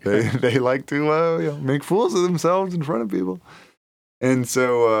 Right. They like to make fools of themselves in front of people. And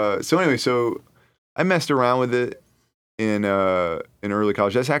so anyway, I messed around with it in early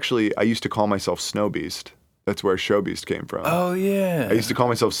college. That's actually, I used to call myself Snow Beast. That's where Show Beast came from. Oh yeah. I used to call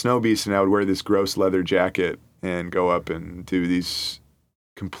myself Snow Beast, and I would wear this gross leather jacket and go up and do these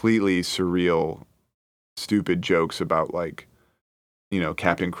completely surreal, stupid jokes about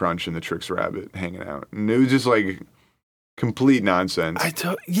Captain Crunch and the Trix Rabbit hanging out, and it was just like complete nonsense. I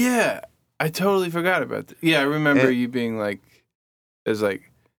totally forgot about that. Yeah, I remember you being like, "As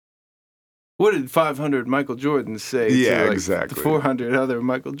like, what did 500 Michael Jordans say?" Yeah, to, exactly. The 400 other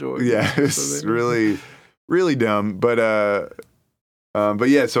Michael Jordans. Yeah, it's really, really dumb. But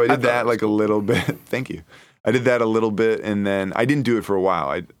yeah, so I did that like a little bit. Thank you. I did that a little bit, and then I didn't do it for a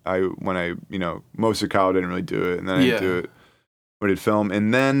while. When most of college I didn't really do it, and then I didn't do it when I did film.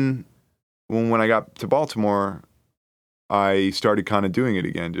 And then when I got to Baltimore, I started kind of doing it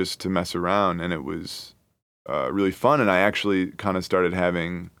again just to mess around, and it was really fun. And I actually kind of started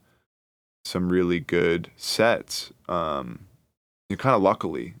having some really good sets. Kind of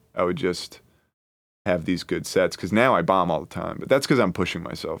luckily, I would just have these good sets, because now I bomb all the time. But that's because I'm pushing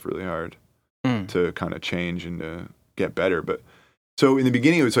myself really hard to kind of change and to get better. But so in the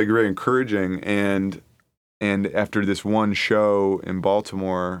beginning, it was like very encouraging. And after this one show in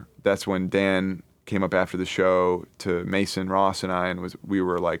Baltimore, that's when Dan came up after the show to Mason Ross and I, and we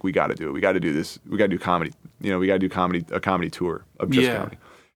were like, we got to do it. We got to do this. We got to do comedy. We got to do a comedy tour of just comedy.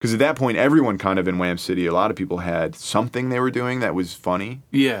 Because at that point, everyone kind of in Wham City, a lot of people had something they were doing that was funny.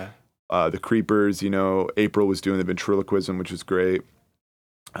 Yeah. The Creepers, April was doing the ventriloquism, which was great.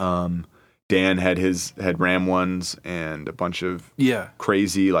 Dan had Ram Ones and a bunch of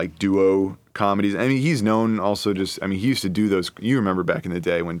crazy like duo comedies. I mean, he's known also he used to do those. You remember back in the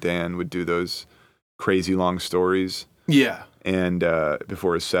day when Dan would do those crazy long stories. Yeah. And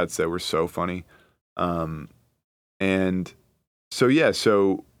before his sets that were so funny. And so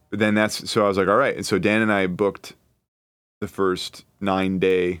then I was like, all right. And so Dan and I booked the first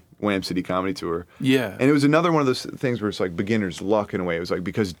 9-day Wham City Comedy Tour. Yeah. And it was another one of those things where it's like beginner's luck in a way. It was like,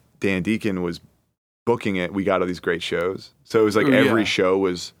 because Dan Deacon was booking it, we got all these great shows. So it was like every show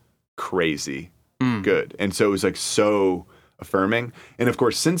was crazy good. And so it was like so affirming. And of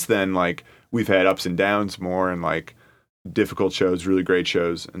course, since then, like we've had ups and downs more, and like difficult shows, really great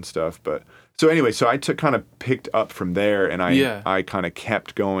shows and stuff. But so anyway, so I kind of picked up from there, and I kind of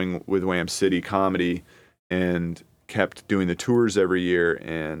kept going with Wham City Comedy and kept doing the tours every year.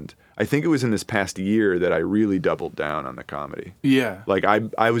 And I think it was in this past year that I really doubled down on the comedy. Yeah. Like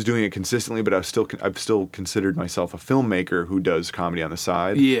I was doing it consistently, but I've still considered myself a filmmaker who does comedy on the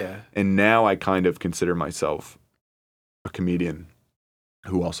side. Yeah. And now I kind of consider myself a comedian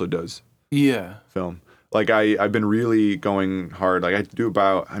who also does film. Like I've been really going hard. Like I do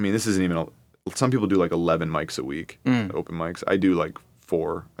this isn't even some people do like 11 mics a week, open mics. I do like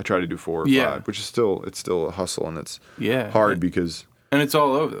 4. I try to do 4 or 5, which is still a hustle, and it's hard because... And it's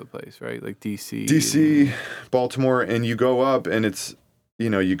all over the place, right? Like DC, Baltimore, and you go up, and it's,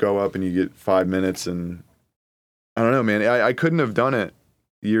 you go up and you get 5 minutes, and I don't know, man. I couldn't have done it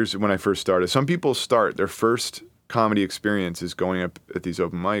years when I first started. Some people start their first comedy experience is going up at these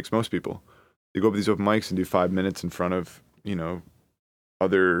open mics. Most people, they go up at these open mics and do 5 minutes in front of,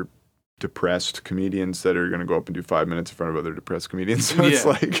 other depressed comedians that are going to go up and do 5 minutes in front of other depressed comedians. So it's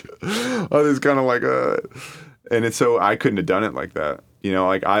like, there's kind of like and it's so I couldn't have done it like that.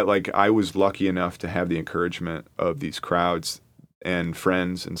 I was lucky enough to have the encouragement of these crowds and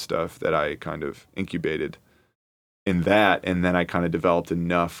friends and stuff that I kind of incubated in that. And then I kind of developed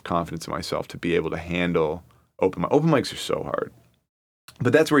enough confidence in myself to be able to handle open mics. Open mics are so hard,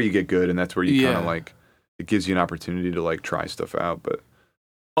 but that's where you get good. And that's where you kind of like, it gives you an opportunity to like try stuff out. But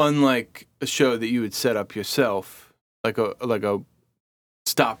unlike a show that you would set up yourself, like a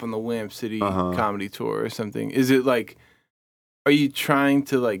stop on the Wham City Comedy Tour or something, is it like, are you trying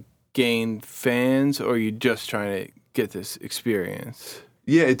to like gain fans, or are you just trying to get this experience?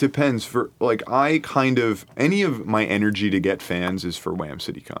 Yeah, it depends. For like, any of my energy to get fans is for Wham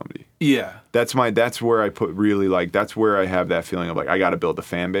City Comedy. Yeah. That's where I put really like, that's where I have that feeling of like, I got to build a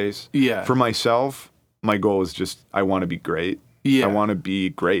fan base. Yeah. For myself, my goal is just, I want to be great. Yeah. I want to be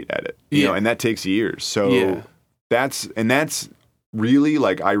great at it. You know, and that takes years. So that's really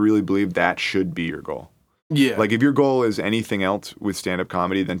like, I really believe that should be your goal. Yeah. Like if your goal is anything else with stand-up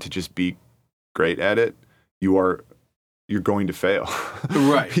comedy than to just be great at it, you're going to fail.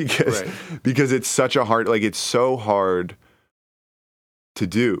 Right. because it's such a hard, like it's so hard to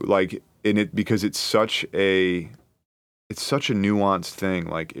do. Like because it's such a nuanced thing.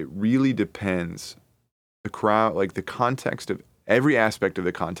 Like it really depends. The crowd, like the context of every aspect of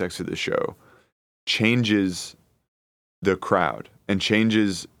the context of the show changes the crowd and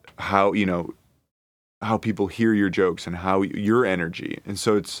changes how, how people hear your jokes and how your energy. And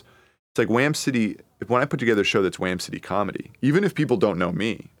so it's like Wham City, when I put together a show that's Wham City Comedy, even if people don't know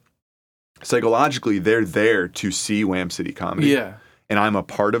me, psychologically they're there to see Wham City Comedy. Yeah. And I'm a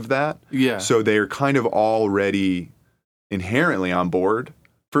part of that. Yeah. So they're kind of already inherently on board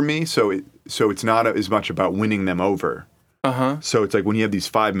for me. So it's not as much about winning them over. Uh-huh. So it's like when you have these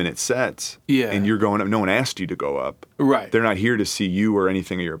 5-minute sets and you're going up, no one asked you to go up. Right. They're not here to see you or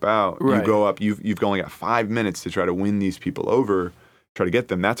anything you're about. Right. You go up, you've only got 5 minutes to try to win these people over, try to get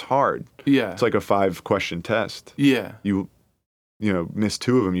them. That's hard. Yeah. It's like a 5-question test. Yeah. You miss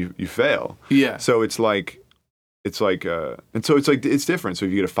 2 of them, you fail. Yeah. So it's different. So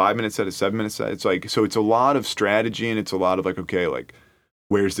if you get a 5-minute set, a 7-minute set, it's like, so it's a lot of strategy and it's a lot of like, okay, like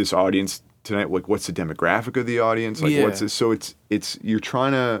where's this audience tonight? Like what's the demographic of the audience? Like what's this? So it's you're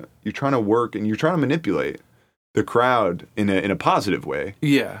trying to work and you're trying to manipulate the crowd in a positive way.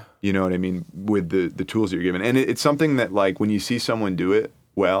 Yeah. You know what I mean? With the tools that you're given. And it's something that like when you see someone do it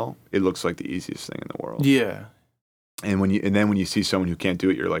well, it looks like the easiest thing in the world. Yeah. And then when you see someone who can't do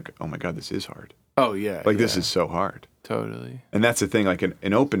it, you're like, oh my God, this is hard. Oh yeah. Like this is so hard. Totally. And that's the thing, like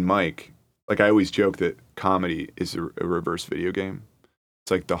an open mic, like I always joke that comedy is a reverse video game.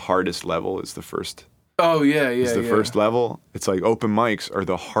 It's like the hardest level is the first. Oh yeah. It's the first level. It's like open mics are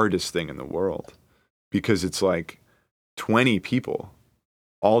the hardest thing in the world because it's like 20 people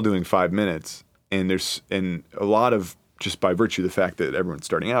all doing 5 minutes, and a lot of, just by virtue of the fact that everyone's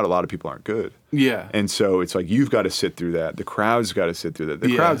starting out, a lot of people aren't good. Yeah. And so it's like you've got to sit through that. The crowd's got to sit through that.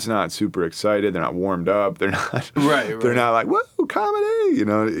 The crowd's not super excited. They're not warmed up. They're not. Right. They're not like, whoa, comedy.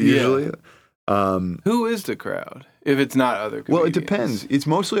 Usually. Who is the crowd if it's not other comedians? Well, it depends. It's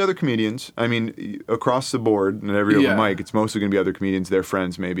mostly other comedians. I mean, across the board, and every open mic, it's mostly going to be other comedians, their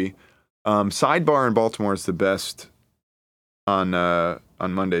friends maybe. Sidebar in Baltimore is the best on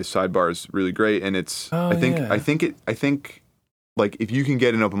Mondays. Sidebar is really great, and it's I think like if you can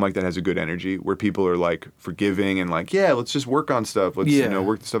get an open mic that has a good energy where people are like forgiving and like, yeah, let's just work on stuff. Let's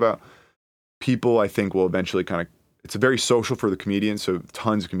work the stuff out. People I think will eventually kind of, it's very social for the comedians, so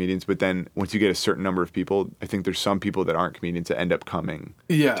tons of comedians. But then once you get a certain number of people, I think there's some people that aren't comedians that end up coming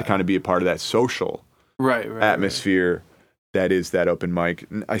to kind of be a part of that social atmosphere that is that open mic.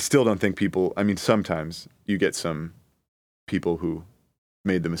 I still don't think people, I mean, sometimes you get some people who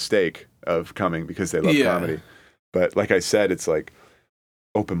made the mistake of coming because they love comedy. But like I said, it's like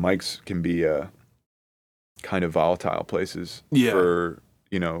open mics can be kind of volatile places for,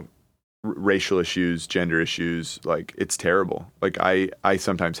 racial issues, gender issues. Like it's terrible. Like I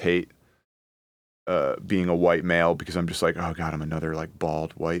sometimes hate being a white male because I'm just like, oh God, I'm another like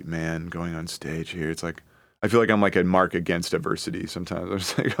bald white man going on stage here. It's like, I feel like I'm like a mark against diversity sometimes. I'm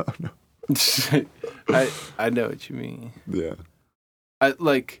just like, oh no. I know what you mean. Yeah.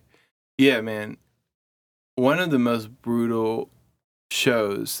 Man. One of the most brutal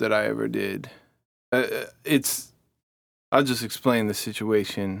shows that I ever did. I'll just explain the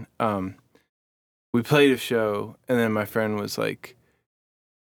situation. We played a show, and then my friend was like,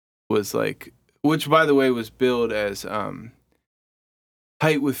 which by the way was billed as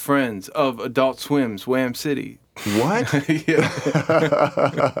Height with Friends of Adult Swim's Wham City. What?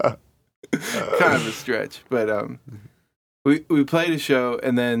 Yeah. Kind of a stretch, but we played a show,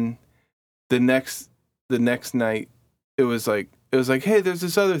 and then the next night it was like, hey, there's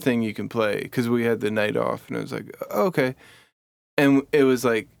this other thing you can play, because we had the night off, and it was like, oh, okay, and it was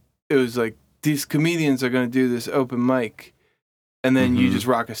like these comedians are going to do this open mic, and then you just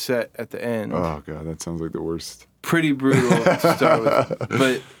rock a set at the end. Oh God, that sounds like the worst. Pretty brutal to start with,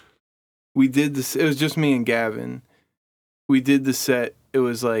 but we did this. It was just me and Gavin. We did the set. It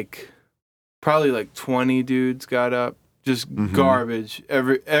was like probably like 20 dudes got up. Just garbage.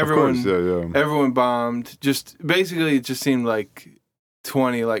 Everyone bombed. Just basically, it just seemed like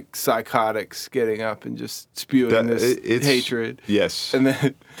 20 like psychotics getting up and just spewing this hatred. Yes. And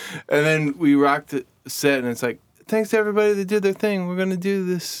then we rocked the set, and it's like, thanks to everybody that did their thing. We're gonna do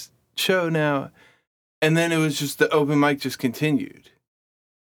this show now. And then it was just the open mic just continued.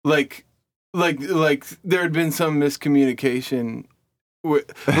 Like there had been some miscommunication.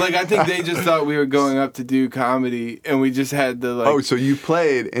 Like, I think they just thought we were going up to do comedy, and we just had to like. Oh, so you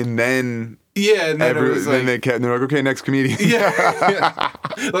played, and then. Yeah, and then it was like, they're like, okay, next comedian. Yeah.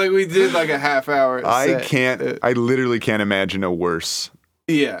 Like, we did like a half hour set. I literally can't imagine a worse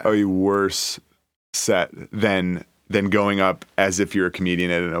set than going up as if you're a comedian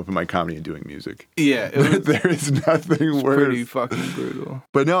at an open mic comedy and doing music. Yeah. There is nothing worse. Pretty fucking brutal.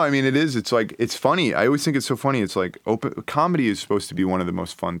 But no, I mean, it's like, it's funny. I always think it's so funny. It's like, comedy is supposed to be one of the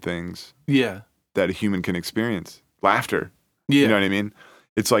most fun things that a human can experience. Laughter. Yeah. You know what I mean?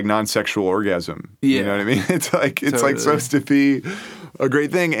 It's like non-sexual orgasm. Yeah. You know what I mean? It's like supposed to be a great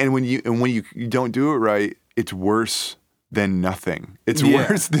thing. And when you don't do it right, it's worse than nothing. It's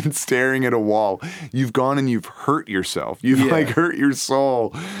worse than staring at a wall. You've gone and you've hurt yourself. You've like hurt your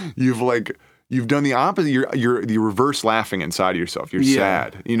soul. You've done the opposite. You're reverse laughing inside of yourself. You're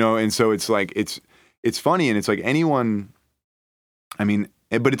sad. You know, and so it's like it's funny, and it's like anyone. I mean,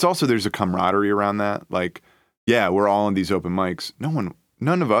 but it's also, there's a camaraderie around that. Like, yeah, we're all in these open mics.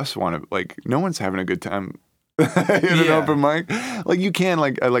 None of us want to, like, no one's having a good time in an open mic. Like, you can,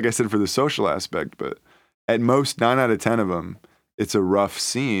 like I said, for the social aspect, but at most 9 out of 10 of them, it's a rough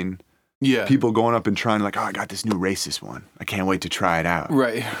scene. Yeah. People going up and trying, like, oh, I got this new racist one. I can't wait to try it out.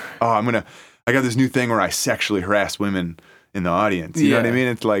 Right. Oh, I got this new thing where I sexually harass women in the audience. You know what I mean?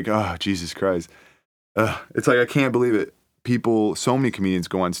 It's like, oh, Jesus Christ. It's like, I can't believe it. So many comedians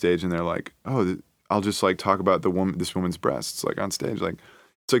go on stage and they're like, oh, I'll just like talk about this woman's breasts, like on stage. Like,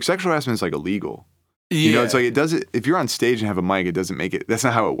 it's like sexual harassment is like illegal. Yeah. You know, it's like, if you're on stage and have a mic, it doesn't make it, that's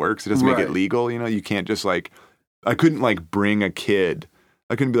not how it works. It doesn't make it legal. You know, you can't just like, I couldn't like bring a kid.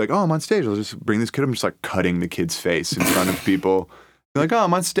 I couldn't be like, oh, I'm on stage. I'll just bring this kid. I'm just like cutting the kid's face in front of people. They're like, oh,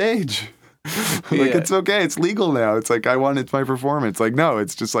 I'm on stage. Like, it's okay. It's legal now. It's like, it's my performance. Like, no,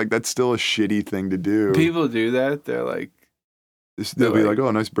 it's just like, that's still a shitty thing to do. People do that. They're like, they'll be like,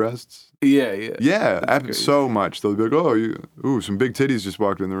 oh, nice breasts. Yeah, so much. They'll be like, oh, some big titties just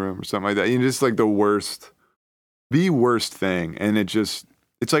walked in the room or something like that. You know, just like the worst thing. And it's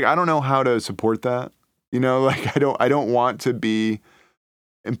like, I don't know how to support that. You know, like, I don't want to be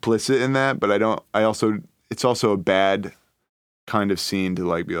implicit in that, but it's also a bad kind of scene to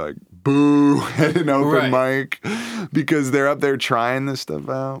like be like, boo, at an open mic, because they're up there trying this stuff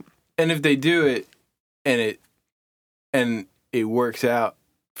out. And if they do it and it works out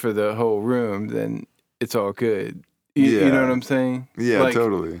for the whole room, then it's all good. You know what I'm saying? Yeah, like,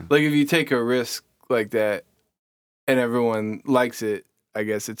 totally. Like, if you take a risk like that and everyone likes it, I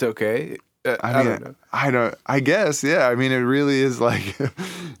guess it's okay. I don't know. I guess, yeah. I mean, it really is like,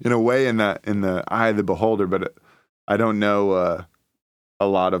 in a way, in the eye of the beholder, but I don't know a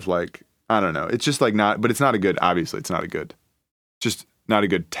lot of like, I don't know. It's just like but it's not a good, obviously it's not a good, just not a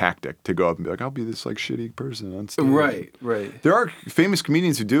good tactic to go up and be like, I'll be this like shitty person on stage. Right. There are famous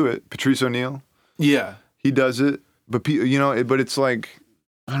comedians who do it. Patrice O'Neal. Yeah. He does it. But, you know, but it's like,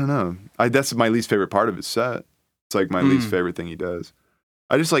 I don't know. That's my least favorite part of his set. It's like my least favorite thing he does.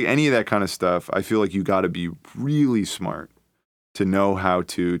 I just like any of that kind of stuff. I feel like you got to be really smart to know how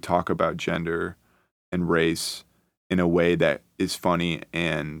to talk about gender and race in a way that is funny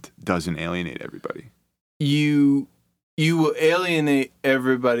and doesn't alienate everybody. You will alienate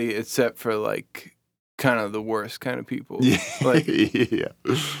everybody except for like kind of the worst kind of people. Yeah. Like, yeah.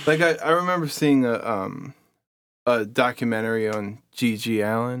 Like I remember seeing a documentary on G.G.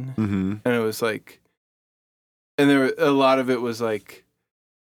 Allen, and it was like, and a lot of it was like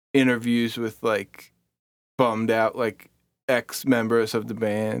interviews with like bummed out like ex-members of the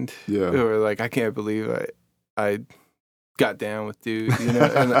band who were like, I can't believe I got down with dude, you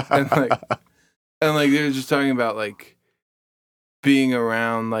know, and like they were just talking about like being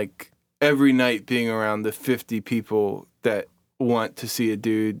around, like every night being around the 50 people that want to see a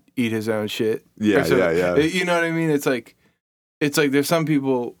dude eat his own shit. Yeah. You know what I mean? It's like there's some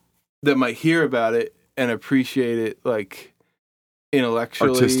people that might hear about it and appreciate it like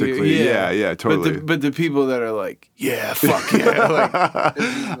intellectually, artistically. Yeah, totally. But the people that are like, yeah, fuck yeah. Like,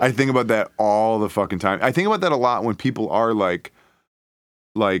 I think about that all the fucking time. I think about that a lot when people are like,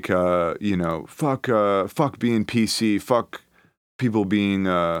 you know, fuck being PC, fuck people being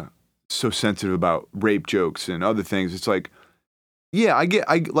so sensitive about rape jokes and other things. It's like, yeah,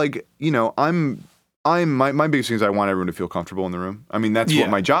 I like, you know, I'm My biggest thing is I want everyone to feel comfortable in the room. I mean, that's what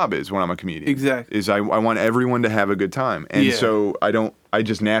my job is when I'm a comedian. Exactly. Is I want everyone to have a good time. And so I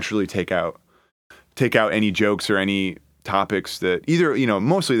just naturally take out any jokes or any topics that either,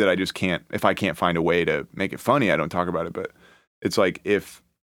 mostly that I just can't, if I can't find a way to make it funny, I don't talk about it. But it's like, if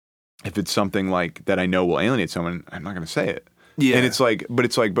it's something like that I know will alienate someone, I'm not going to say it. Yeah.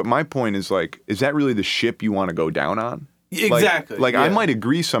 And but my point is like, is that really the ship you want to go down on? Exactly. I might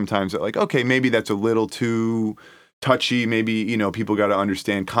agree sometimes that like, okay, maybe that's a little too touchy. Maybe, people got to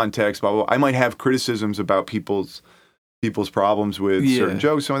understand context, blah, blah, blah. I might have criticisms about people's problems with certain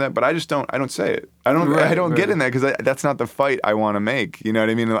jokes, some of that, but I don't say it. I don't get in that because that's not the fight I want to make. You know what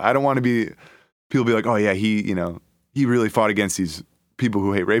I mean? I don't want to be, people be like, oh yeah, he really fought against these people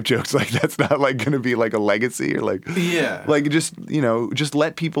who hate rape jokes. Like that's not like going to be like a legacy or like, like just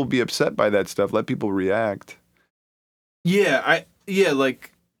let people be upset by that stuff. Let people react. Like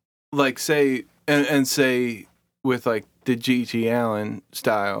say, and say with like the G.G. Allen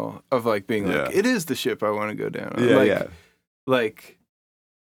style of like being like, it is the ship I want to go down. Like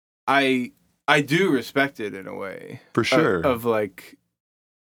I do respect it in a way. For sure. Of like,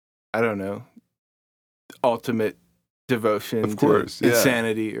 I don't know, ultimate devotion of course, to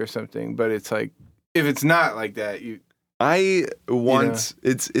insanity or something. But it's like, if it's not like that, it's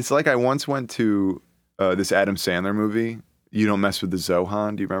like I once went to this Adam Sandler movie, You Don't Mess with the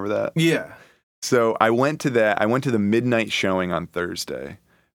Zohan. Do you remember that? Yeah. So I went to that. I went to the midnight showing on Thursday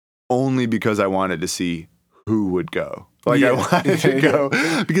only because I wanted to see who would go. Like I wanted to go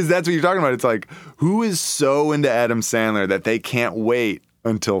because that's what you're talking about. It's like, who is so into Adam Sandler that they can't wait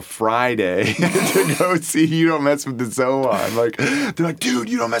until Friday to go see You Don't Mess with the Zohan. Like, they're like, dude,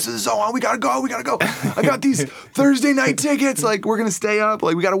 You Don't Mess with the Zohan. We gotta go. I got these Thursday night tickets. Like, we're gonna stay up.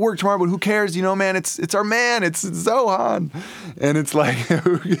 Like, we gotta work tomorrow, but who cares? Man, it's our man. It's Zohan. And it's like,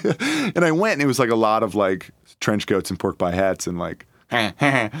 and I went, and it was like a lot of like trench coats and pork pie hats and like, you know what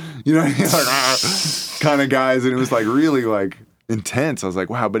I mean? Like, kind of guys. And it was like really like intense. I was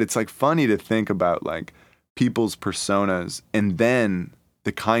like, wow. But it's like funny to think about like people's personas and then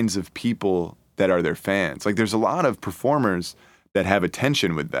the kinds of people that are their fans. Like there's a lot of performers that have a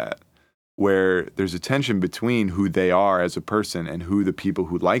tension with that, where there's a tension between who they are as a person and who the people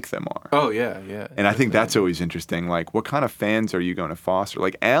who like them are. Oh, yeah. And I think that's always interesting. Like, what kind of fans are you going to foster?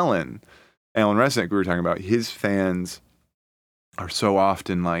 Like Alan Resnick, we were talking about, his fans are so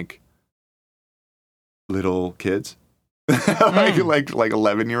often like little kids, like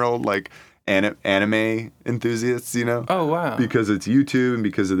 11-year-old, like anime enthusiasts, Oh, wow. because it's YouTube and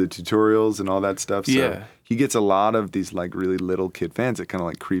because of the tutorials and all that stuff. So he gets a lot of these like really little kid fans that kind of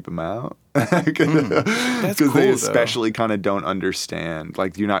like creep him out because cool, they especially kind of don't understand.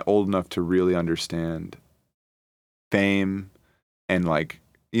 Like, you're not old enough to really understand fame and like,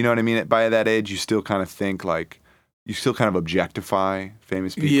 you know what I mean? By that age, you still kind of think like, you still kind of objectify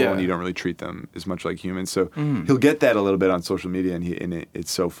famous people and you don't really treat them as much like humans. So he'll get that a little bit on social media, and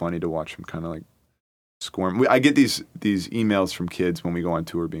it's so funny to watch him kind of like squirm. I get these emails from kids when we go on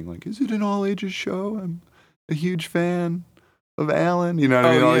tour being like, is it an all ages show? I'm a huge fan of Alan. You know what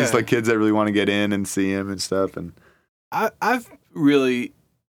I mean? All these like kids that really want to get in and see him and stuff. And I've really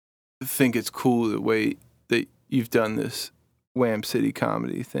think it's cool the way that you've done this Wham City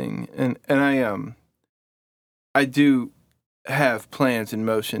Comedy thing. And I do have plans in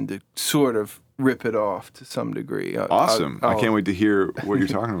motion to sort of rip it off to some degree. Awesome. I can't wait to hear what you're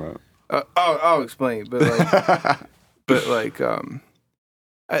talking about. I'll explain, but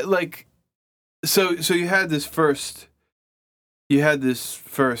so you had this first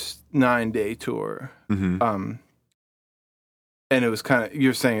 9-day tour. Mm-hmm. And it was kind of,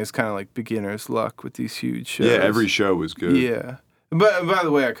 you're saying it's kind of like beginner's luck with these huge shows. Yeah, every show was good. Yeah. But by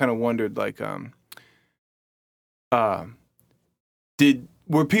the way, I kind of wondered like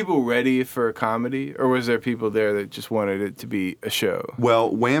were people ready for a comedy, or was there people there that just wanted it to be a show?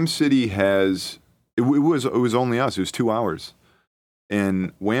 Well, Wham City it was only us. It was 2 hours,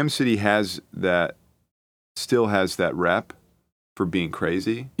 and Wham City still has that rep for being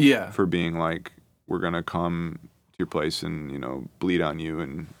crazy. Yeah, for being like, we're gonna come to your place and bleed on you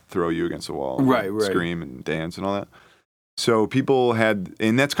and throw you against the wall, right, scream and dance and all that. So people had,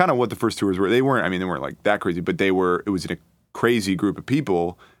 and that's kind of what the first tours were. They weren't like that crazy, but it was a crazy group of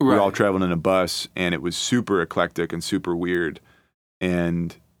people. Right. We all traveled in a bus, and it was super eclectic and super weird.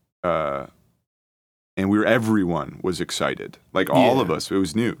 And everyone was excited. Like all of us, it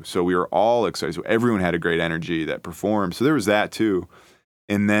was new. So we were all excited. So everyone had a great energy that performed. So there was that too.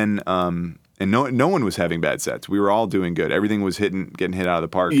 And then, and no one was having bad sets. We were all doing good. Everything was getting hit out of the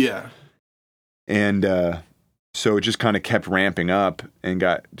park. Yeah. And, so it just kind of kept ramping up and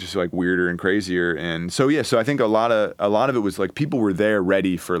got just like weirder and crazier. And so I think a lot of it was like people were there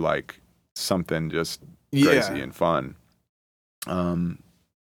ready for like something just crazy and fun.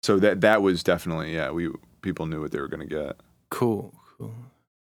 So that was definitely people knew what they were gonna get. Cool.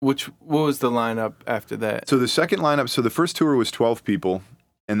 What was the lineup after that? So the second lineup, so the first tour was 12 people,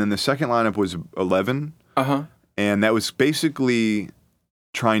 and then the second lineup was 11. And that was basically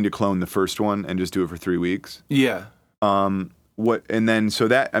trying to clone the first one and just do it for 3 weeks. Yeah. That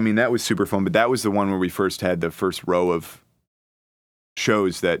was super fun, but that was the one where we first had the first row of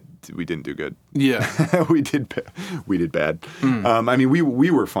shows that we didn't do good. Yeah. we did bad.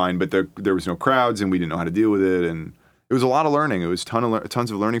 We were fine, but there was no crowds and we didn't know how to deal with it, and it was a lot of learning. It was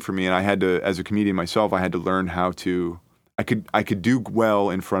tons of learning for me, and I had to, as a comedian myself, I had to learn how to. I could do well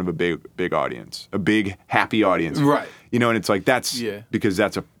in front of a big audience, a big happy audience, right? You know, and it's like because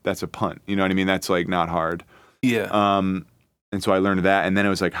that's a punt. You know what I mean? That's like not hard. Yeah. And so I learned that, and then it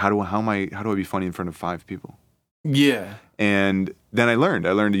was like, how do I be funny in front of 5 people? Yeah. And then I learned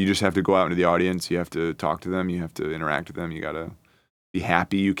that you just have to go out into the audience. You have to talk to them. You have to interact with them. You gotta be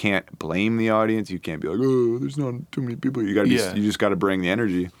happy. You can't blame the audience. You can't be like, oh, there's not too many people. You gotta you just gotta bring the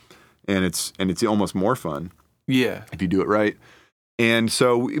energy, and it's almost more fun. Yeah. If you do it right. And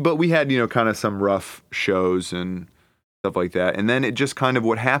so, but we had, kind of some rough shows and stuff like that. And then it just kind of,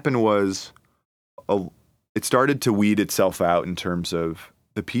 what happened was it started to weed itself out in terms of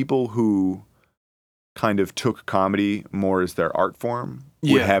the people who kind of took comedy more as their art form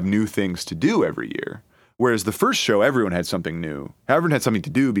would have new things to do every year. Whereas the first show, everyone had something new. Everyone had something to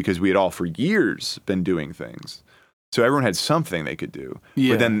do because we had all for years been doing things. So everyone had something they could do.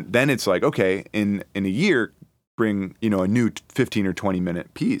 Yeah. But then it's like, okay, in a year, bring, a new 15 or 20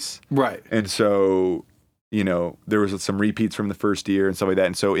 minute piece. Right. And so, there was some repeats from the first year and stuff like that.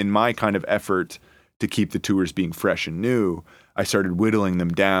 And so in my kind of effort to keep the tours being fresh and new, I started whittling them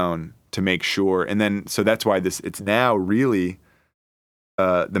down to make sure. And then, so that's why it's now really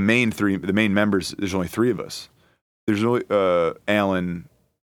the main members, there's only 3 of us. There's only Alan,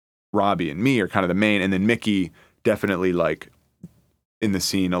 Robbie, and me are kind of the main, and then Mickey definitely like in the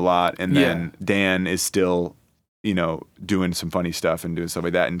scene a lot. And then Dan is still doing some funny stuff and doing stuff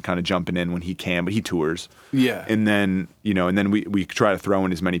like that and kind of jumping in when he can, but he tours. Yeah. And then, and then we try to throw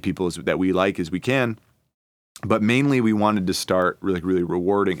in as many people that we like as we can. But mainly we wanted to start really, really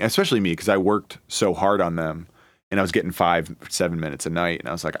rewarding, especially me, because I worked so hard on them and I was getting 5-7 minutes a night. And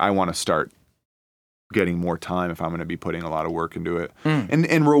I was like, I want to start getting more time if I'm going to be putting a lot of work into it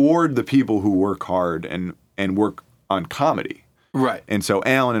and reward the people who work hard and work on comedy. Right. And so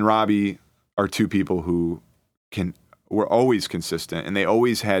Alan and Robbie are 2 people who were always consistent, and they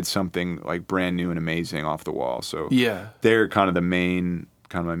always had something like brand new and amazing off the wall. So they're kind of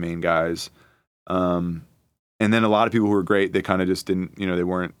my main guys. And then a lot of people who were great, they kind of just didn't, they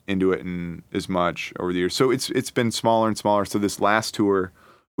weren't into it as much over the years. So it's been smaller and smaller. So this last tour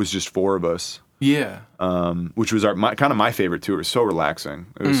was just 4 of us. Yeah. Which was my favorite tour. It was so relaxing.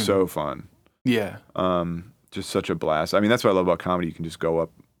 It was so fun. Yeah. Just such a blast. I mean, that's what I love about comedy. You can just go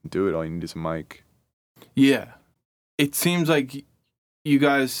up and do it. All you need is a mic. Yeah. It seems like you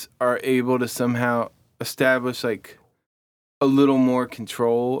guys are able to somehow establish like a little more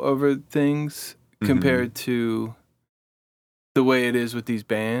control over things compared to the way it is with these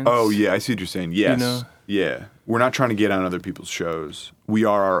bands. Oh, yeah. I see what you're saying. Yes. Yeah. We're not trying to get on other people's shows. We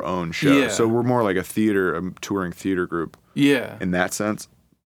are our own show. Yeah. So we're more like a touring theater group. Yeah. In that sense,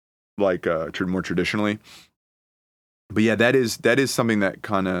 like more traditionally. But yeah, that is something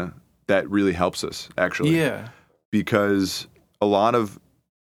that really helps us, actually. Yeah. Because a lot of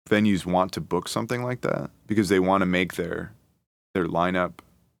venues want to book something like that because they want to make their lineup,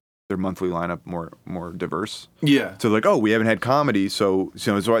 their monthly lineup more diverse. Yeah. So like, oh, we haven't had comedy, so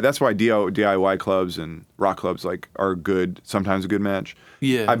that's why DIY clubs and rock clubs like are sometimes a good match.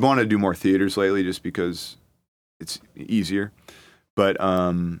 Yeah. I've wanted to do more theaters lately just because it's easier. But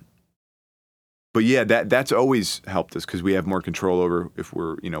yeah, that's always helped us because we have more control over if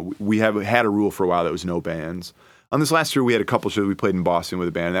we have had a rule for a while that was no bands. On this last tour, we had a couple shows. We played in Boston with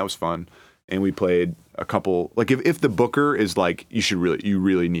a band, and that was fun. And we played a couple. Like if the booker is like, you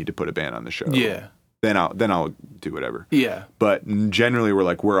really need to put a band on the show. Yeah. Then I'll do whatever. Yeah. But generally,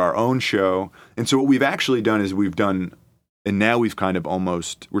 we're our own show. And so what we've actually done is and now we've kind of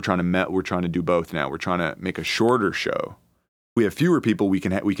we're trying to do both now. We're trying to make a shorter show. We have fewer people, we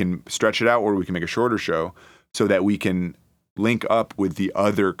can stretch it out, or we can make a shorter show so that we can link up with the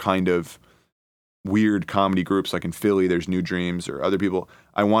other kind of weird comedy groups. Like in Philly, there's New Dreams or other people.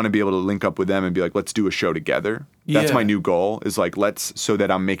 I want to be able to link up with them and be like, let's do a show together. That's my new goal, is like, so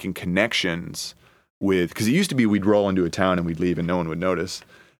that I'm making connections because it used to be we'd roll into a town and we'd leave and no one would notice.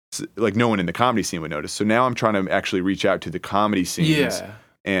 Like no one in the comedy scene would notice. So now I'm trying to actually reach out to the comedy scenes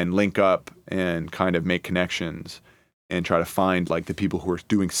and link up and kind of make connections and try to find like the people who are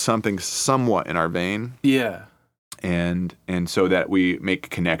doing something somewhat in our vein. Yeah. And so that we make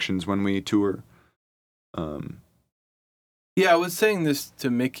connections when we tour. Yeah, I was saying this to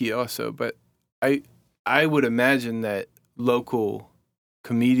Mickey also, but I would imagine that local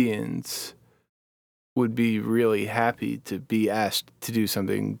comedians would be really happy to be asked to do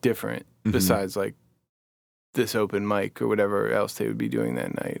something different besides like this open mic or whatever else they would be doing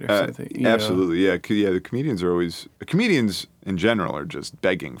that night or something. Absolutely, yeah. The comedians in general are just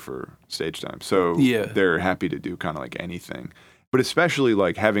begging for stage time. So they're happy to do kind of like anything. But especially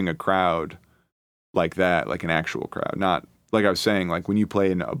like having a crowd like that, like an actual crowd. Not, like I was saying, like when you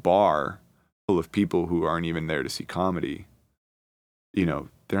play in a bar full of people who aren't even there to see comedy,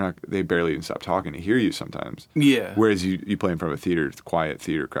 they barely even stop talking to hear you sometimes. Yeah. Whereas you play in front of a theater, quiet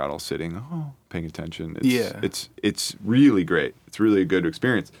theater crowd all sitting, paying attention. It's really great. It's really a good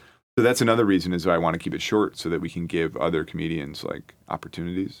experience. So that's another reason is I want to keep it short so that we can give other comedians like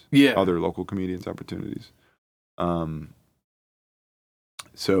opportunities. Yeah. Other local comedians opportunities.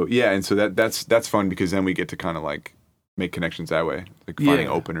 So that's fun because then we get to kind of like make connections that way, like finding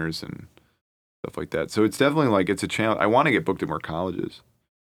openers and stuff like that. So it's definitely like it's a challenge. I want to get booked at more colleges.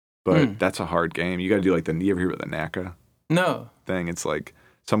 But that's a hard game. You got to do like you ever hear about the NACA? No. Thing? It's like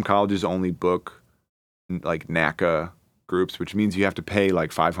some colleges only book like NACA groups, which means you have to pay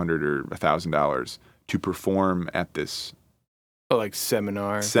like $500 or $1,000 to perform at this like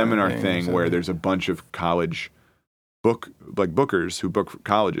seminar thing where there's a bunch of college bookers who book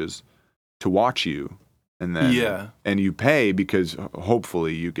colleges to watch you, and then and you pay because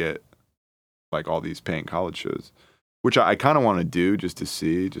hopefully you get like all these paying college shows. Which I kind of want to do just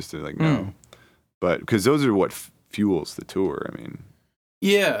to like know. But because those are what fuels the tour. I mean,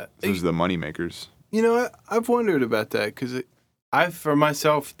 those are the money makers. I've wondered about that because for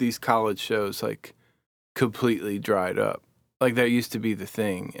myself, these college shows like completely dried up. Like that used to be the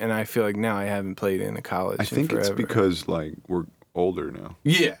thing, and I feel like now I haven't played in a college. I think forever. It's because like we're older now.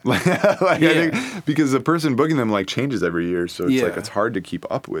 Yeah, I think because the person booking them like changes every year, so it's like it's hard to keep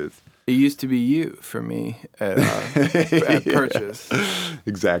up with. It used to be you for me at Purchase.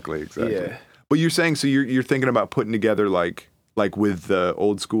 Exactly. Yeah. But you're saying so you're thinking about putting together like with the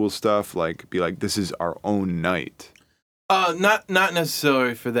old school stuff, like be like this is our own night. Not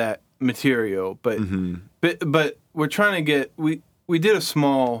necessarily for that material, but we're trying to get we did a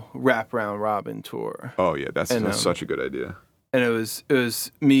small wraparound Robin tour. Oh yeah, that's such a good idea. And it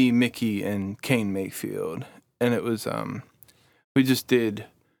was me, Mickey, and Kane Mayfield, and it was we just did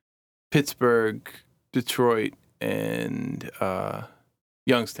Pittsburgh, Detroit, and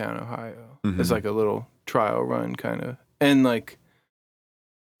Youngstown, Ohio. It's like a little trial run kind of. And like,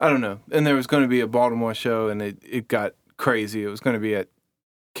 I don't know. And there was going to be a Baltimore show, and it got crazy. It was going to be at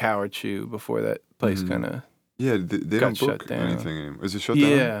Coward Shoe before that place kind of they don't book anything anymore. Is it shut down?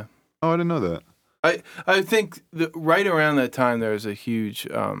 Yeah. Oh, I didn't know that. I think right around that time there was a huge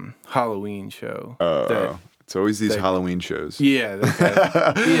Halloween show. It's always these Halloween shows. Yeah.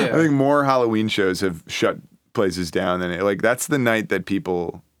 I think more Halloween shows have shut places down than that's the night that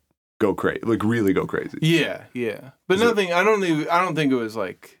people go crazy, like really go crazy. Yeah. But I don't think it was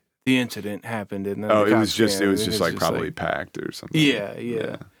like the incident happened and then it was just like probably packed or something.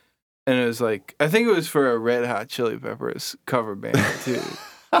 Yeah. And it was like I think it was for a Red Hot Chili Peppers cover band too.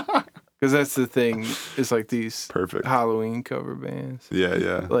 Because that's the thing. It's like these perfect Halloween cover bands.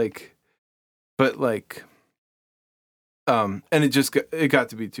 Yeah. And it got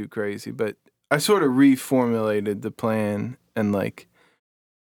to be too crazy. But I sort of reformulated the plan, and like,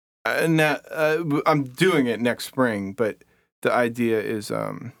 now I'm doing it next spring. But the idea is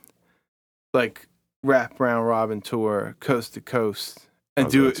like wrap round robin tour, coast to coast, and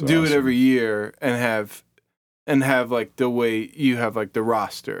do it every year, and have like the way you have like the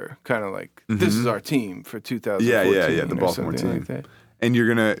roster, kind of like this is our team for 2014. Yeah, the Baltimore team. Like that. And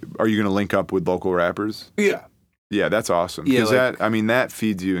are you gonna link up with local rappers? Yeah, that's awesome. Because that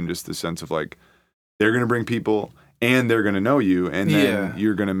feeds you in just the sense of like they're gonna bring people and they're gonna know you, and then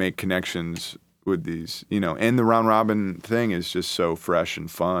you're gonna make connections with these, and the round robin thing is just so fresh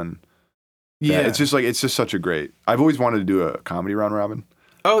and fun. Yeah, it's just such a great. I've always wanted to do a comedy round robin.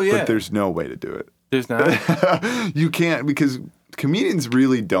 Oh yeah, but there's no way to do it. There's not. You can't, because comedians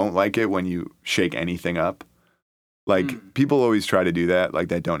really don't like it when you shake anything up. Like people always try to do that, like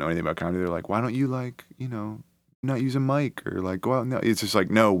that don't know anything about comedy. They're like, why don't you not use a mic or like go out? No, it's just like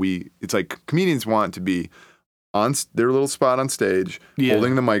no. It's like comedians want to be on their little spot on stage, Yeah.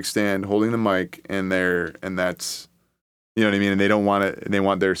 holding the mic stand, holding the mic, and that's, you know what I mean? And they don't want it, and they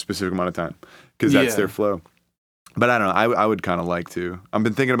want their specific amount of time because that's their flow. But I don't know. I would kind of like to. I've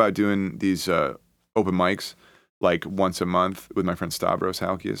been thinking about doing these open mics like once a month with my friend Stavros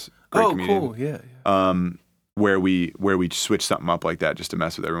Halkias. Great comedian. Cool. Yeah. Where we switch something up like that just to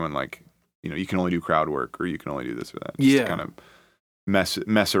mess with everyone. Like, you know, you can only do crowd work or you can only do this or that. Just to kind of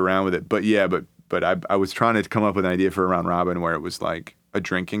mess around with it. But yeah, but I was trying to come up with an idea for a round robin where it was like a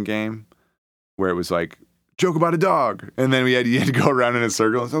drinking game, where it was like joke about a dog, and then you had to go around in a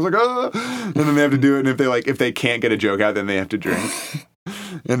circle. And so I was like, oh, and then they have to do it. And if they can't get a joke out, then they have to drink.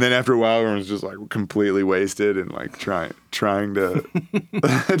 And then after a while, everyone's just like completely wasted and like trying to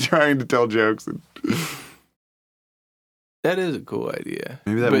trying to tell jokes. That is a cool idea.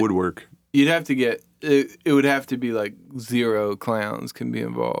 Maybe that would work. You'd have to get it. It would have to be like 0 clowns can be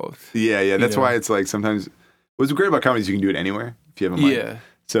involved. Yeah. That's why it's like sometimes. What's great about comedy is you can do it anywhere if you have a mic. Yeah.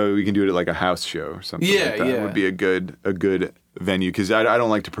 So we can do it at like a house show or something like that. It would be a good venue because I don't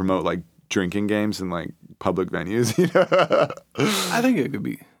like to promote like drinking games in like public venues. You know. I think it could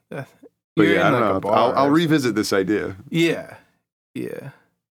be. But yeah, I don't know. I'll revisit this idea. Yeah.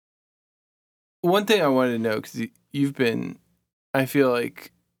 One thing I wanted to know, because you've been, I feel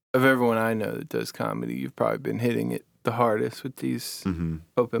like of everyone I know that does comedy, you've probably been hitting it the hardest with these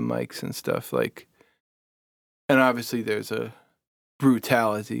open mics and stuff. Like, and obviously there's a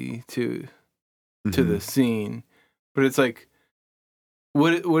brutality to the scene, but it's like,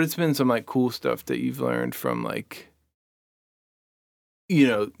 what's been some like cool stuff that you've learned from like, you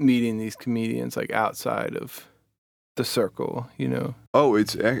know, meeting these comedians like outside of the circle, you know? Oh,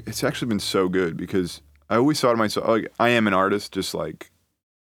 it's actually been so good because I always thought of myself like I am an artist, just like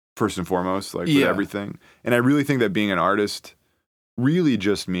first and foremost, like with everything. And I really think that being an artist really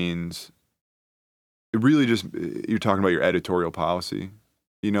just means you're talking about your editorial policy.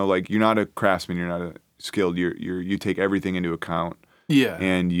 You know, like you're not a craftsman, you're not a skilled, you take everything into account. Yeah.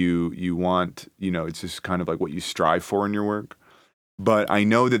 And you want, you know, it's just kind of like what you strive for in your work. But I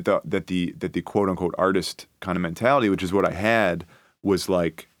know that the quote unquote artist kind of mentality, which is what I had, was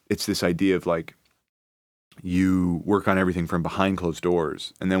like it's this idea of like you work on everything from behind closed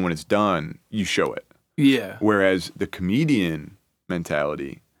doors, and then when it's done, you show it. Yeah. Whereas the comedian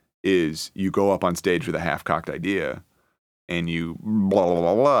mentality is you go up on stage with a half-cocked idea, and you blah blah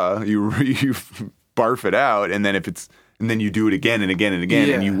blah blah, you barf it out, and then you do it again and again and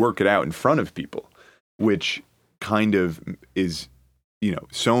again, and you work it out in front of people, which kind of is. You know,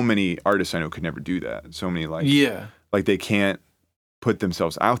 so many artists I know could never do that. So many like they can't put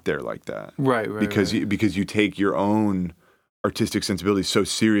themselves out there like that. Right. Because you take your own artistic sensibility so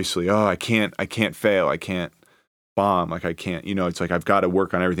seriously. Oh, I can't fail. I can't bomb. Like I can't, you know, it's like I've got to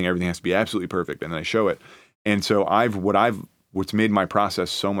work on everything. Everything has to be absolutely perfect, and then I show it. And so what's made my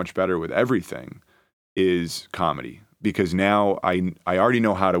process so much better with everything is comedy, because now I already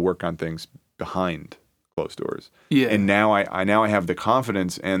know how to work on things behind closed doors. Yeah. And now I have the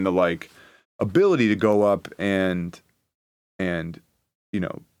confidence and the like ability to go up and you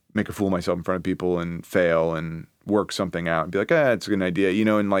know, make a fool of myself in front of people and fail and work something out and be like, it's a good idea, you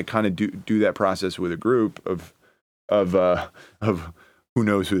know, and like kind of do that process with a group of who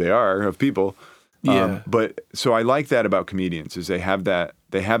knows who they are, of people. Yeah. But so I like that about comedians is they have that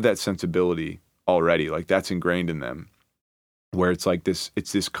sensibility already. Like that's ingrained in them, where it's like it's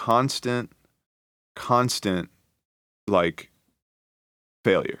this constant like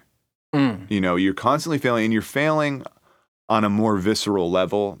failure. You know, you're constantly failing, and you're failing on a more visceral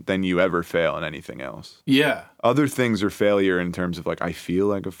level than you ever fail in anything else. Yeah. Other things are failure in terms of like I feel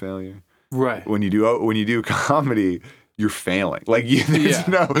like a failure. Right. When you do comedy, you're failing. Like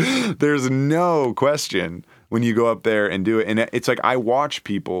there's no question when you go up there and do it. And it's like I watch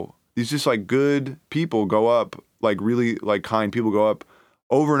people, these just like good people go up, like really like kind people go up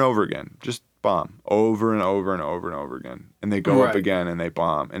over and over again, just bomb over and over and over and over again. And they go up again and they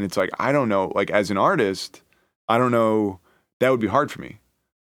bomb. And it's like, I don't know, like as an artist, I don't know, that would be hard for me,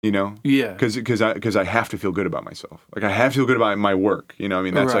 you know? Yeah. Because I have to feel good about myself. Like I have to feel good about my work, you know? I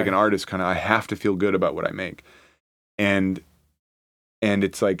mean, that's like an artist kind of, I have to feel good about what I make. And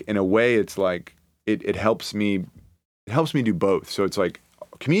it's like, in a way, it's like, it helps me do both. So it's like,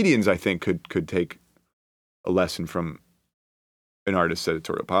 comedians, I think, could take a lesson from an artist's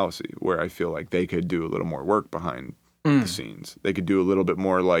editorial policy, where I feel like they could do a little more work behind the scenes. They could do a little bit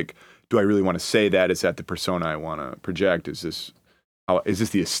more like, do I really want to say that? Is that the persona I want to project? Is this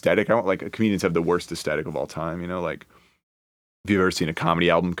the aesthetic I want? Like, comedians have the worst aesthetic of all time, you know? Like, have you ever seen a comedy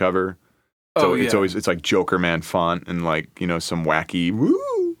album cover? So it's like Joker Man font and like, you know, some wacky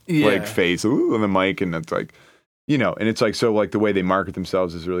woo like face on the mic, and it's like and it's like, so like the way they market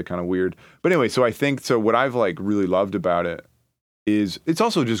themselves is really kind of weird. But anyway, so I think, so what I've like really loved about it is it's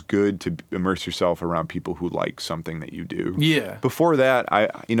also just good to immerse yourself around people who like something that you do. Yeah. Before that, I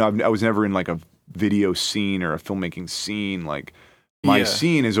was never in like a video scene or a filmmaking scene. Like my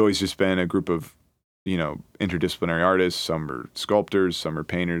scene has always just been a group of, interdisciplinary artists. Some are sculptors, some are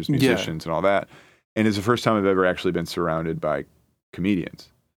painters, musicians, and all that. And it's the first time I've ever actually been surrounded by comedians.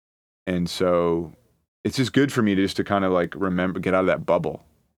 And so it's just good for me to kind of like get out of that bubble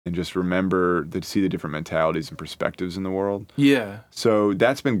and just remember to see the different mentalities and perspectives in the world. Yeah. So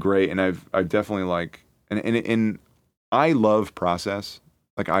that's been great. And I've definitely like, and I love process.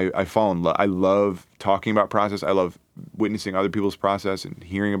 Like I fall in love. I love talking about process. I love witnessing other people's process and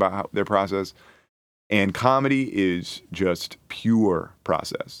hearing about their process. And comedy is just pure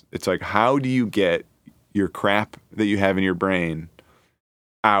process. It's like, how do you get your crap that you have in your brain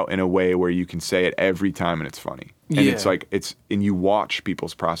out in a way where you can say it every time and it's funny? And it's like, and you watch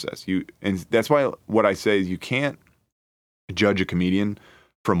people's process. And that's why what I say is you can't judge a comedian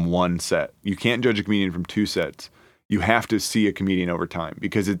from one set. You can't judge a comedian from two sets. You have to see a comedian over time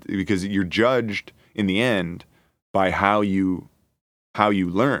because you're judged in the end by how you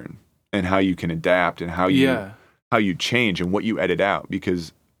learn and how you can adapt and how you change and what you edit out.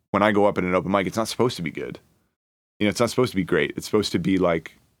 Because when I go up at an open mic, it's not supposed to be good. It's not supposed to be great. It's supposed to be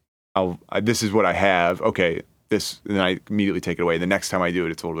like, this is what I have. Okay, and then I immediately take it away. The next time I do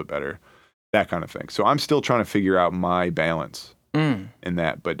it, it's a little bit better. That kind of thing. So I'm still trying to figure out my balance in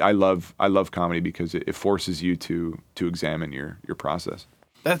that. But I love comedy because it forces you to examine your process.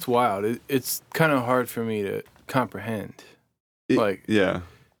 That's wild. It's kind of hard for me to comprehend. Because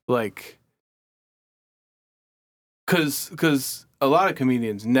a lot of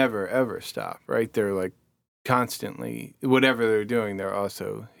comedians never ever stop, right? They're like constantly, whatever they're doing, they're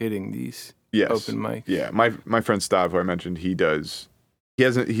also hitting these open mics. Yeah, my friend Stav, who I mentioned, he's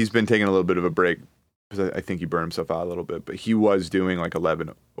been taking a little bit of a break because I think he burned himself out a little bit, but he was doing like 11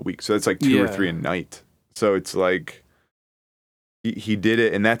 a week, so that's like 2 or 3 a night. So it's like he did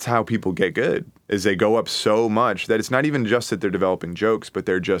it, and that's how people get good, is they go up so much that it's not even just that they're developing jokes, but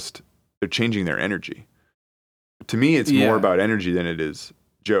they're changing their energy. To me, it's more about energy than it is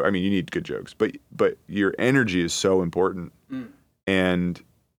joke. I mean, you need good jokes, but your energy is so important. And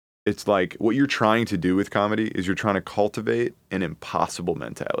it's like what you're trying to do with comedy is you're trying to cultivate an impossible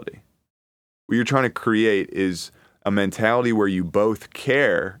mentality. What you're trying to create is a mentality where you both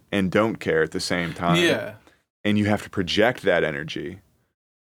care and don't care at the same time. Yeah. And you have to project that energy.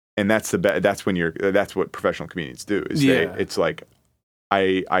 And that's what professional comedians do. It's like,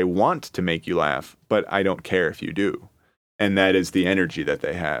 I want to make you laugh, but I don't care if you do. And that is the energy that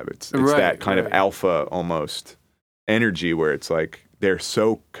they have. It's that kind of alpha almost energy where it's like they're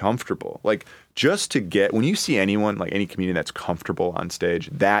so comfortable. Like just to when you see anyone, like any comedian that's comfortable on stage,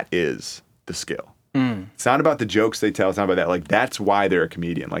 that is the skill. It's not about the jokes they tell. It's not about that. Like that's why they're a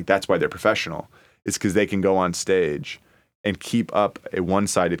comedian. Like that's why they're professional. It's because they can go on stage and keep up a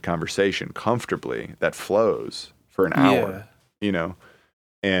one-sided conversation comfortably that flows for an hour,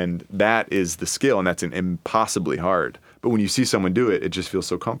 And that is the skill, and that's impossibly hard. But when you see someone do it, it just feels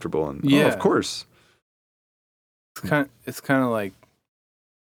so comfortable. And of course, it's kind of like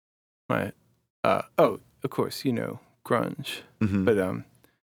my of course, grunge, but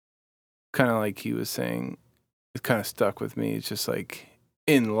kind of like he was saying, it kind of stuck with me. It's just like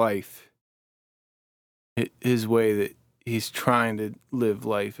in life, his way that he's trying to live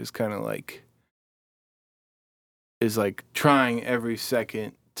life is kind of like trying every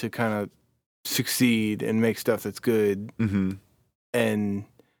second to kind of succeed and make stuff that's good and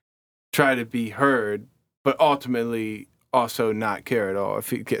try to be heard, but ultimately also not care at all if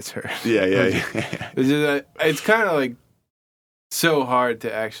he gets heard. It's kind of like so hard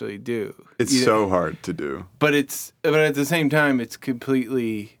to actually do. It's so hard to do. But at the same time, it's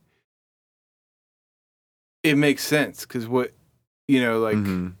completely, it makes sense because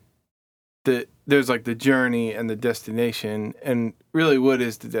there's like the journey and the destination, and really what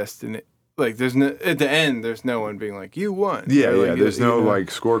is the destination? Like there's no, at the end, there's no one being like, you won. There's no like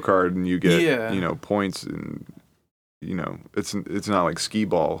scorecard and you get, points and, it's not like skee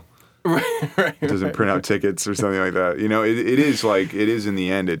ball. Right. It doesn't print out tickets or something like that. It is in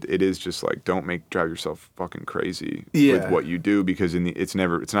the end, it is just like, don't drive yourself fucking crazy with what you do, because it's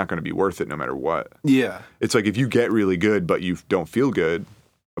not going to be worth it no matter what. Yeah. It's like if you get really good, but you don't feel good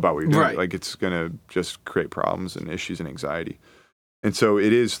about what you're doing, like it's going to just create problems and issues and anxiety. And so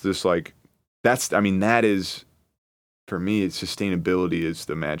it is this like, that is, for me, sustainability is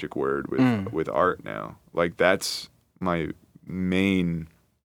the magic word with art now. Like that's my main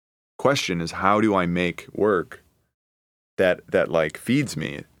question is, how do I make work that like feeds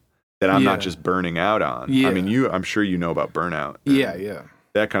me, that I'm not just burning out on. Yeah. I mean, I'm sure you know about burnout. Yeah.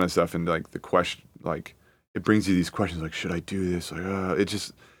 That kind of stuff, and like the question, like it brings you these questions, like should I do this? Like, it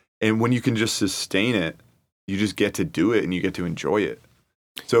just, and when you can just sustain it, you just get to do it and you get to enjoy it.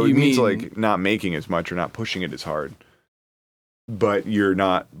 So it means like not making as much or not pushing it as hard, but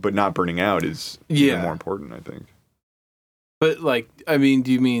not burning out is even more important, I think. But like, I mean,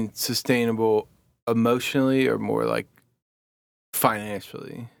 do you mean sustainable emotionally or more like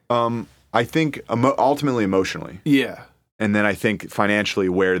financially? I think ultimately emotionally. Yeah. And then I think financially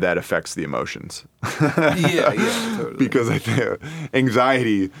where that affects the emotions. Yeah, totally. Because I think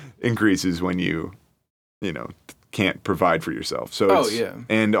anxiety increases when you can't provide for yourself. So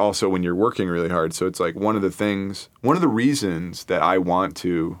and also when you're working really hard. So it's like one of the reasons that I want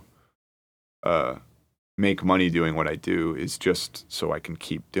to make money doing what I do is just so I can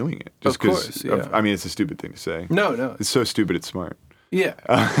keep doing it. Just because, I mean, it's a stupid thing to say. No. It's so stupid, it's smart. Yeah.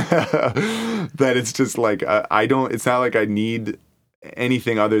 That it's just like, it's not like I need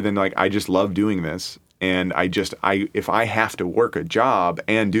anything other than like, I just love doing this. And if I have to work a job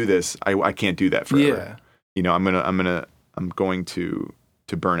and do this, I can't do that forever. Yeah. I'm going to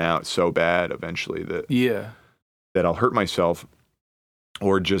burn out so bad eventually that I'll hurt myself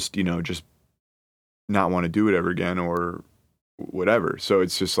or just not want to do it ever again or whatever. So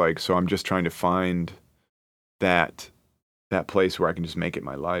it's just like, so I'm just trying to find that place where I can just make it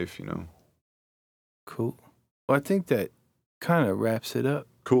my life, Cool. Well, I think that kind of wraps it up.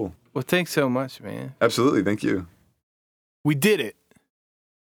 Cool. Well, thanks so much, man. Absolutely. Thank you. We did it.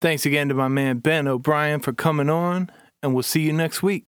 Thanks again to my man Ben O'Brien for coming on, and we'll see you next week.